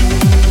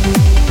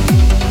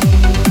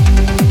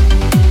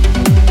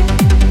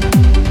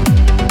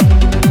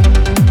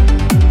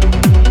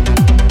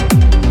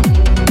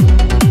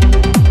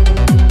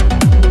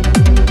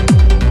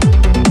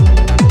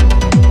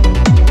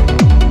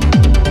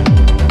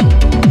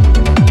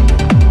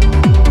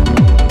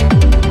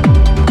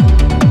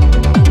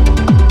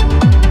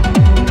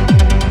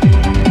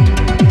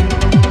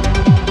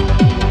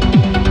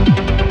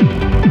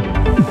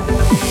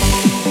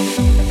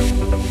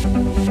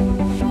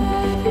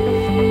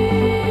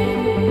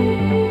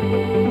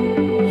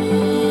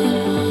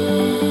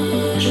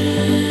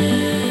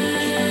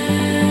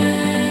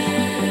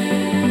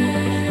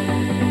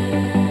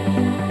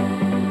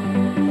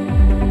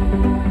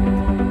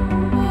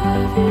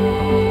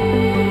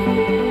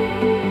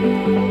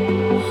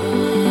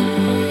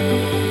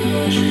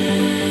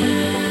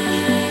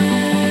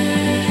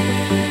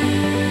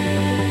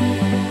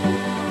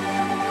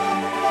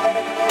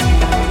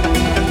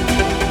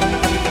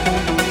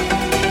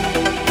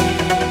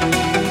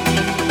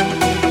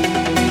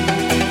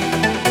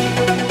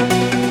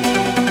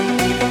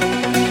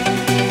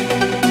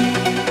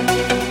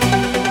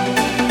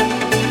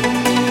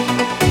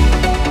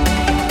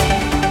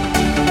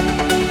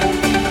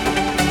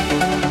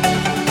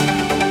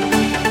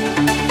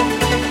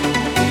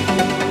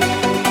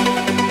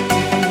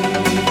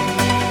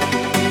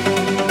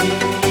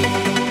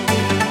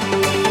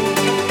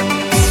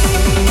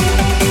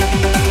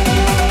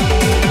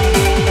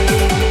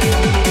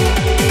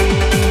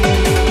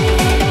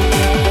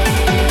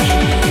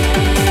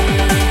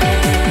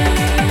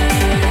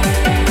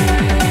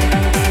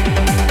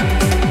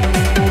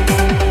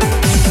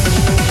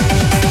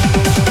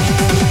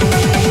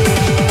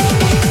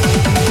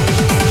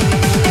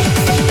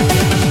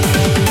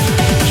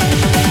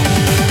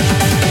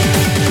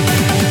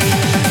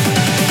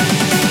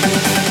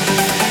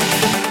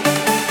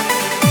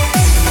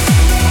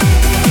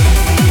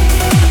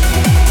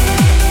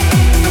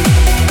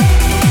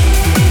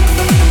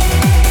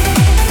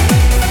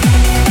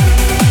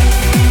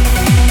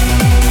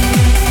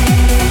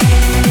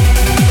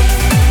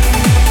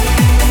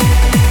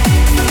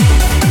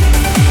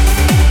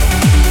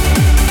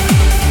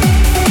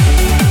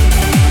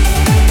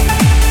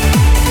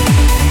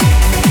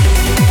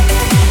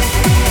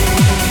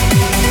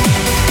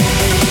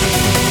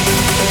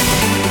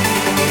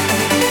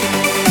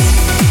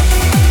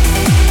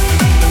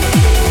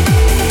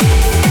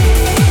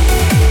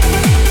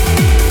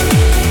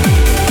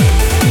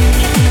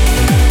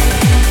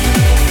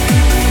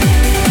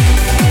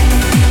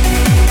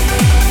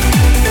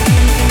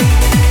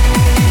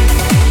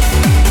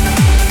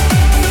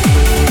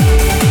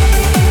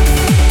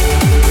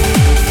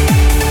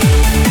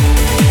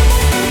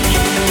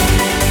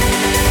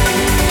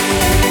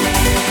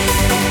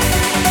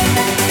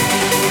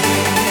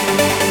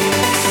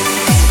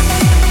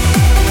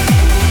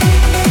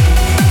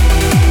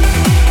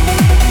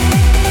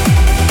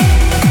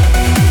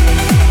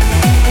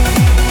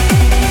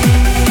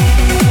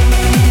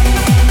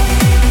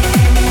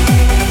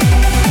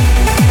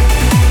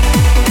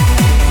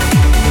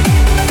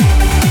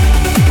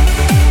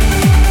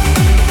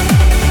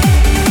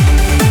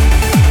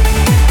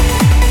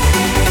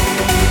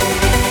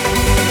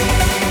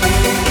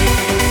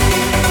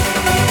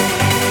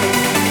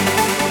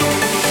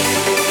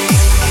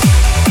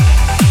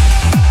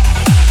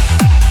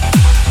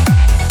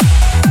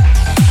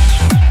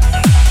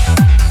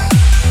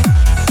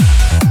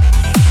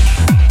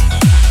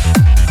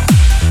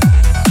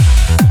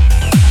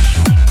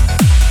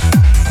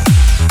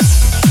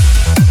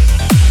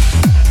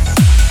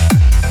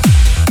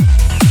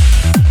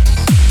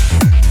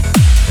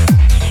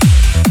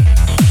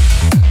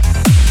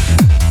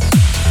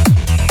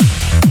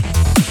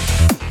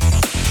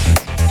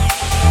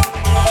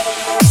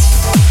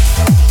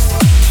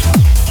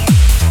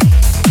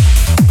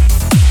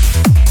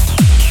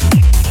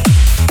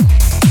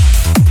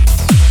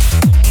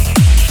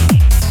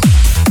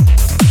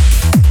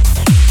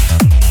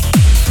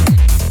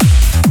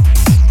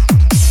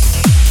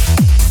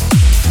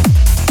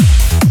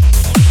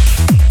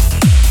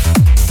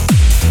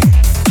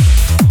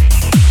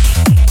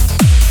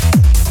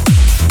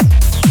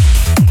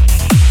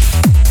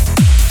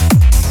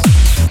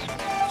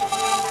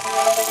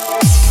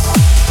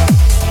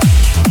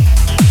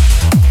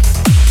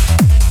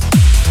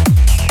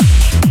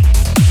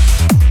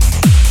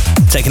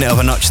 taking it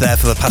over a notch there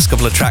for the past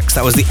couple of tracks.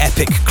 That was the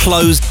epic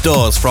Closed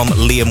Doors from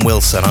Liam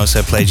Wilson. I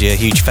also played you a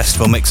huge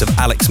festival mix of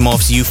Alex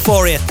Morph's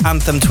Euphoria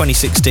Anthem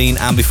 2016,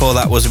 and before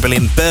that was a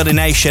brilliant Burley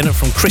Nation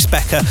from Chris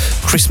Becker,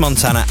 Chris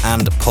Montana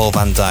and Paul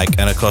Van Dyke.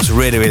 And of course,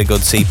 really, really good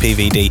to see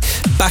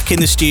PVD back in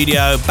the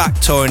studio, back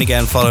touring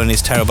again following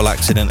his terrible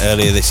accident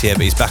earlier this year,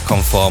 but he's back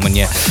on form, and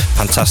yeah,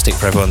 fantastic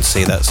for everyone to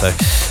see that. So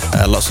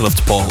lots of love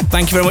to Paul.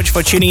 Thank you very much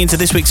for tuning into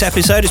this week's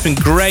episode. It's been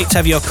great to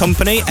have your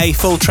company. A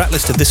full track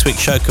list of this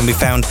week's show can be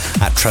found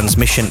at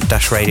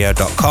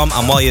transmission-radio.com.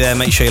 And while you're there,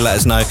 make sure you let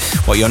us know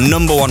what your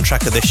number one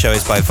track of this show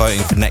is by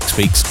voting for next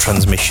week's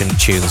Transmission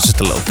tune. It's just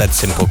a little dead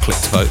simple click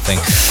to vote thing.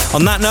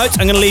 On that note,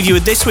 I'm going to leave you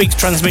with this week's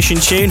Transmission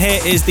tune.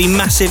 Here is the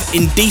massive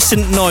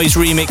Indecent Noise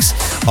remix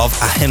of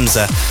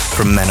Ahimsa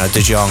from Menno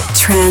de Jong.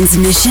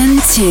 Transmission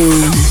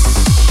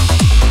tune.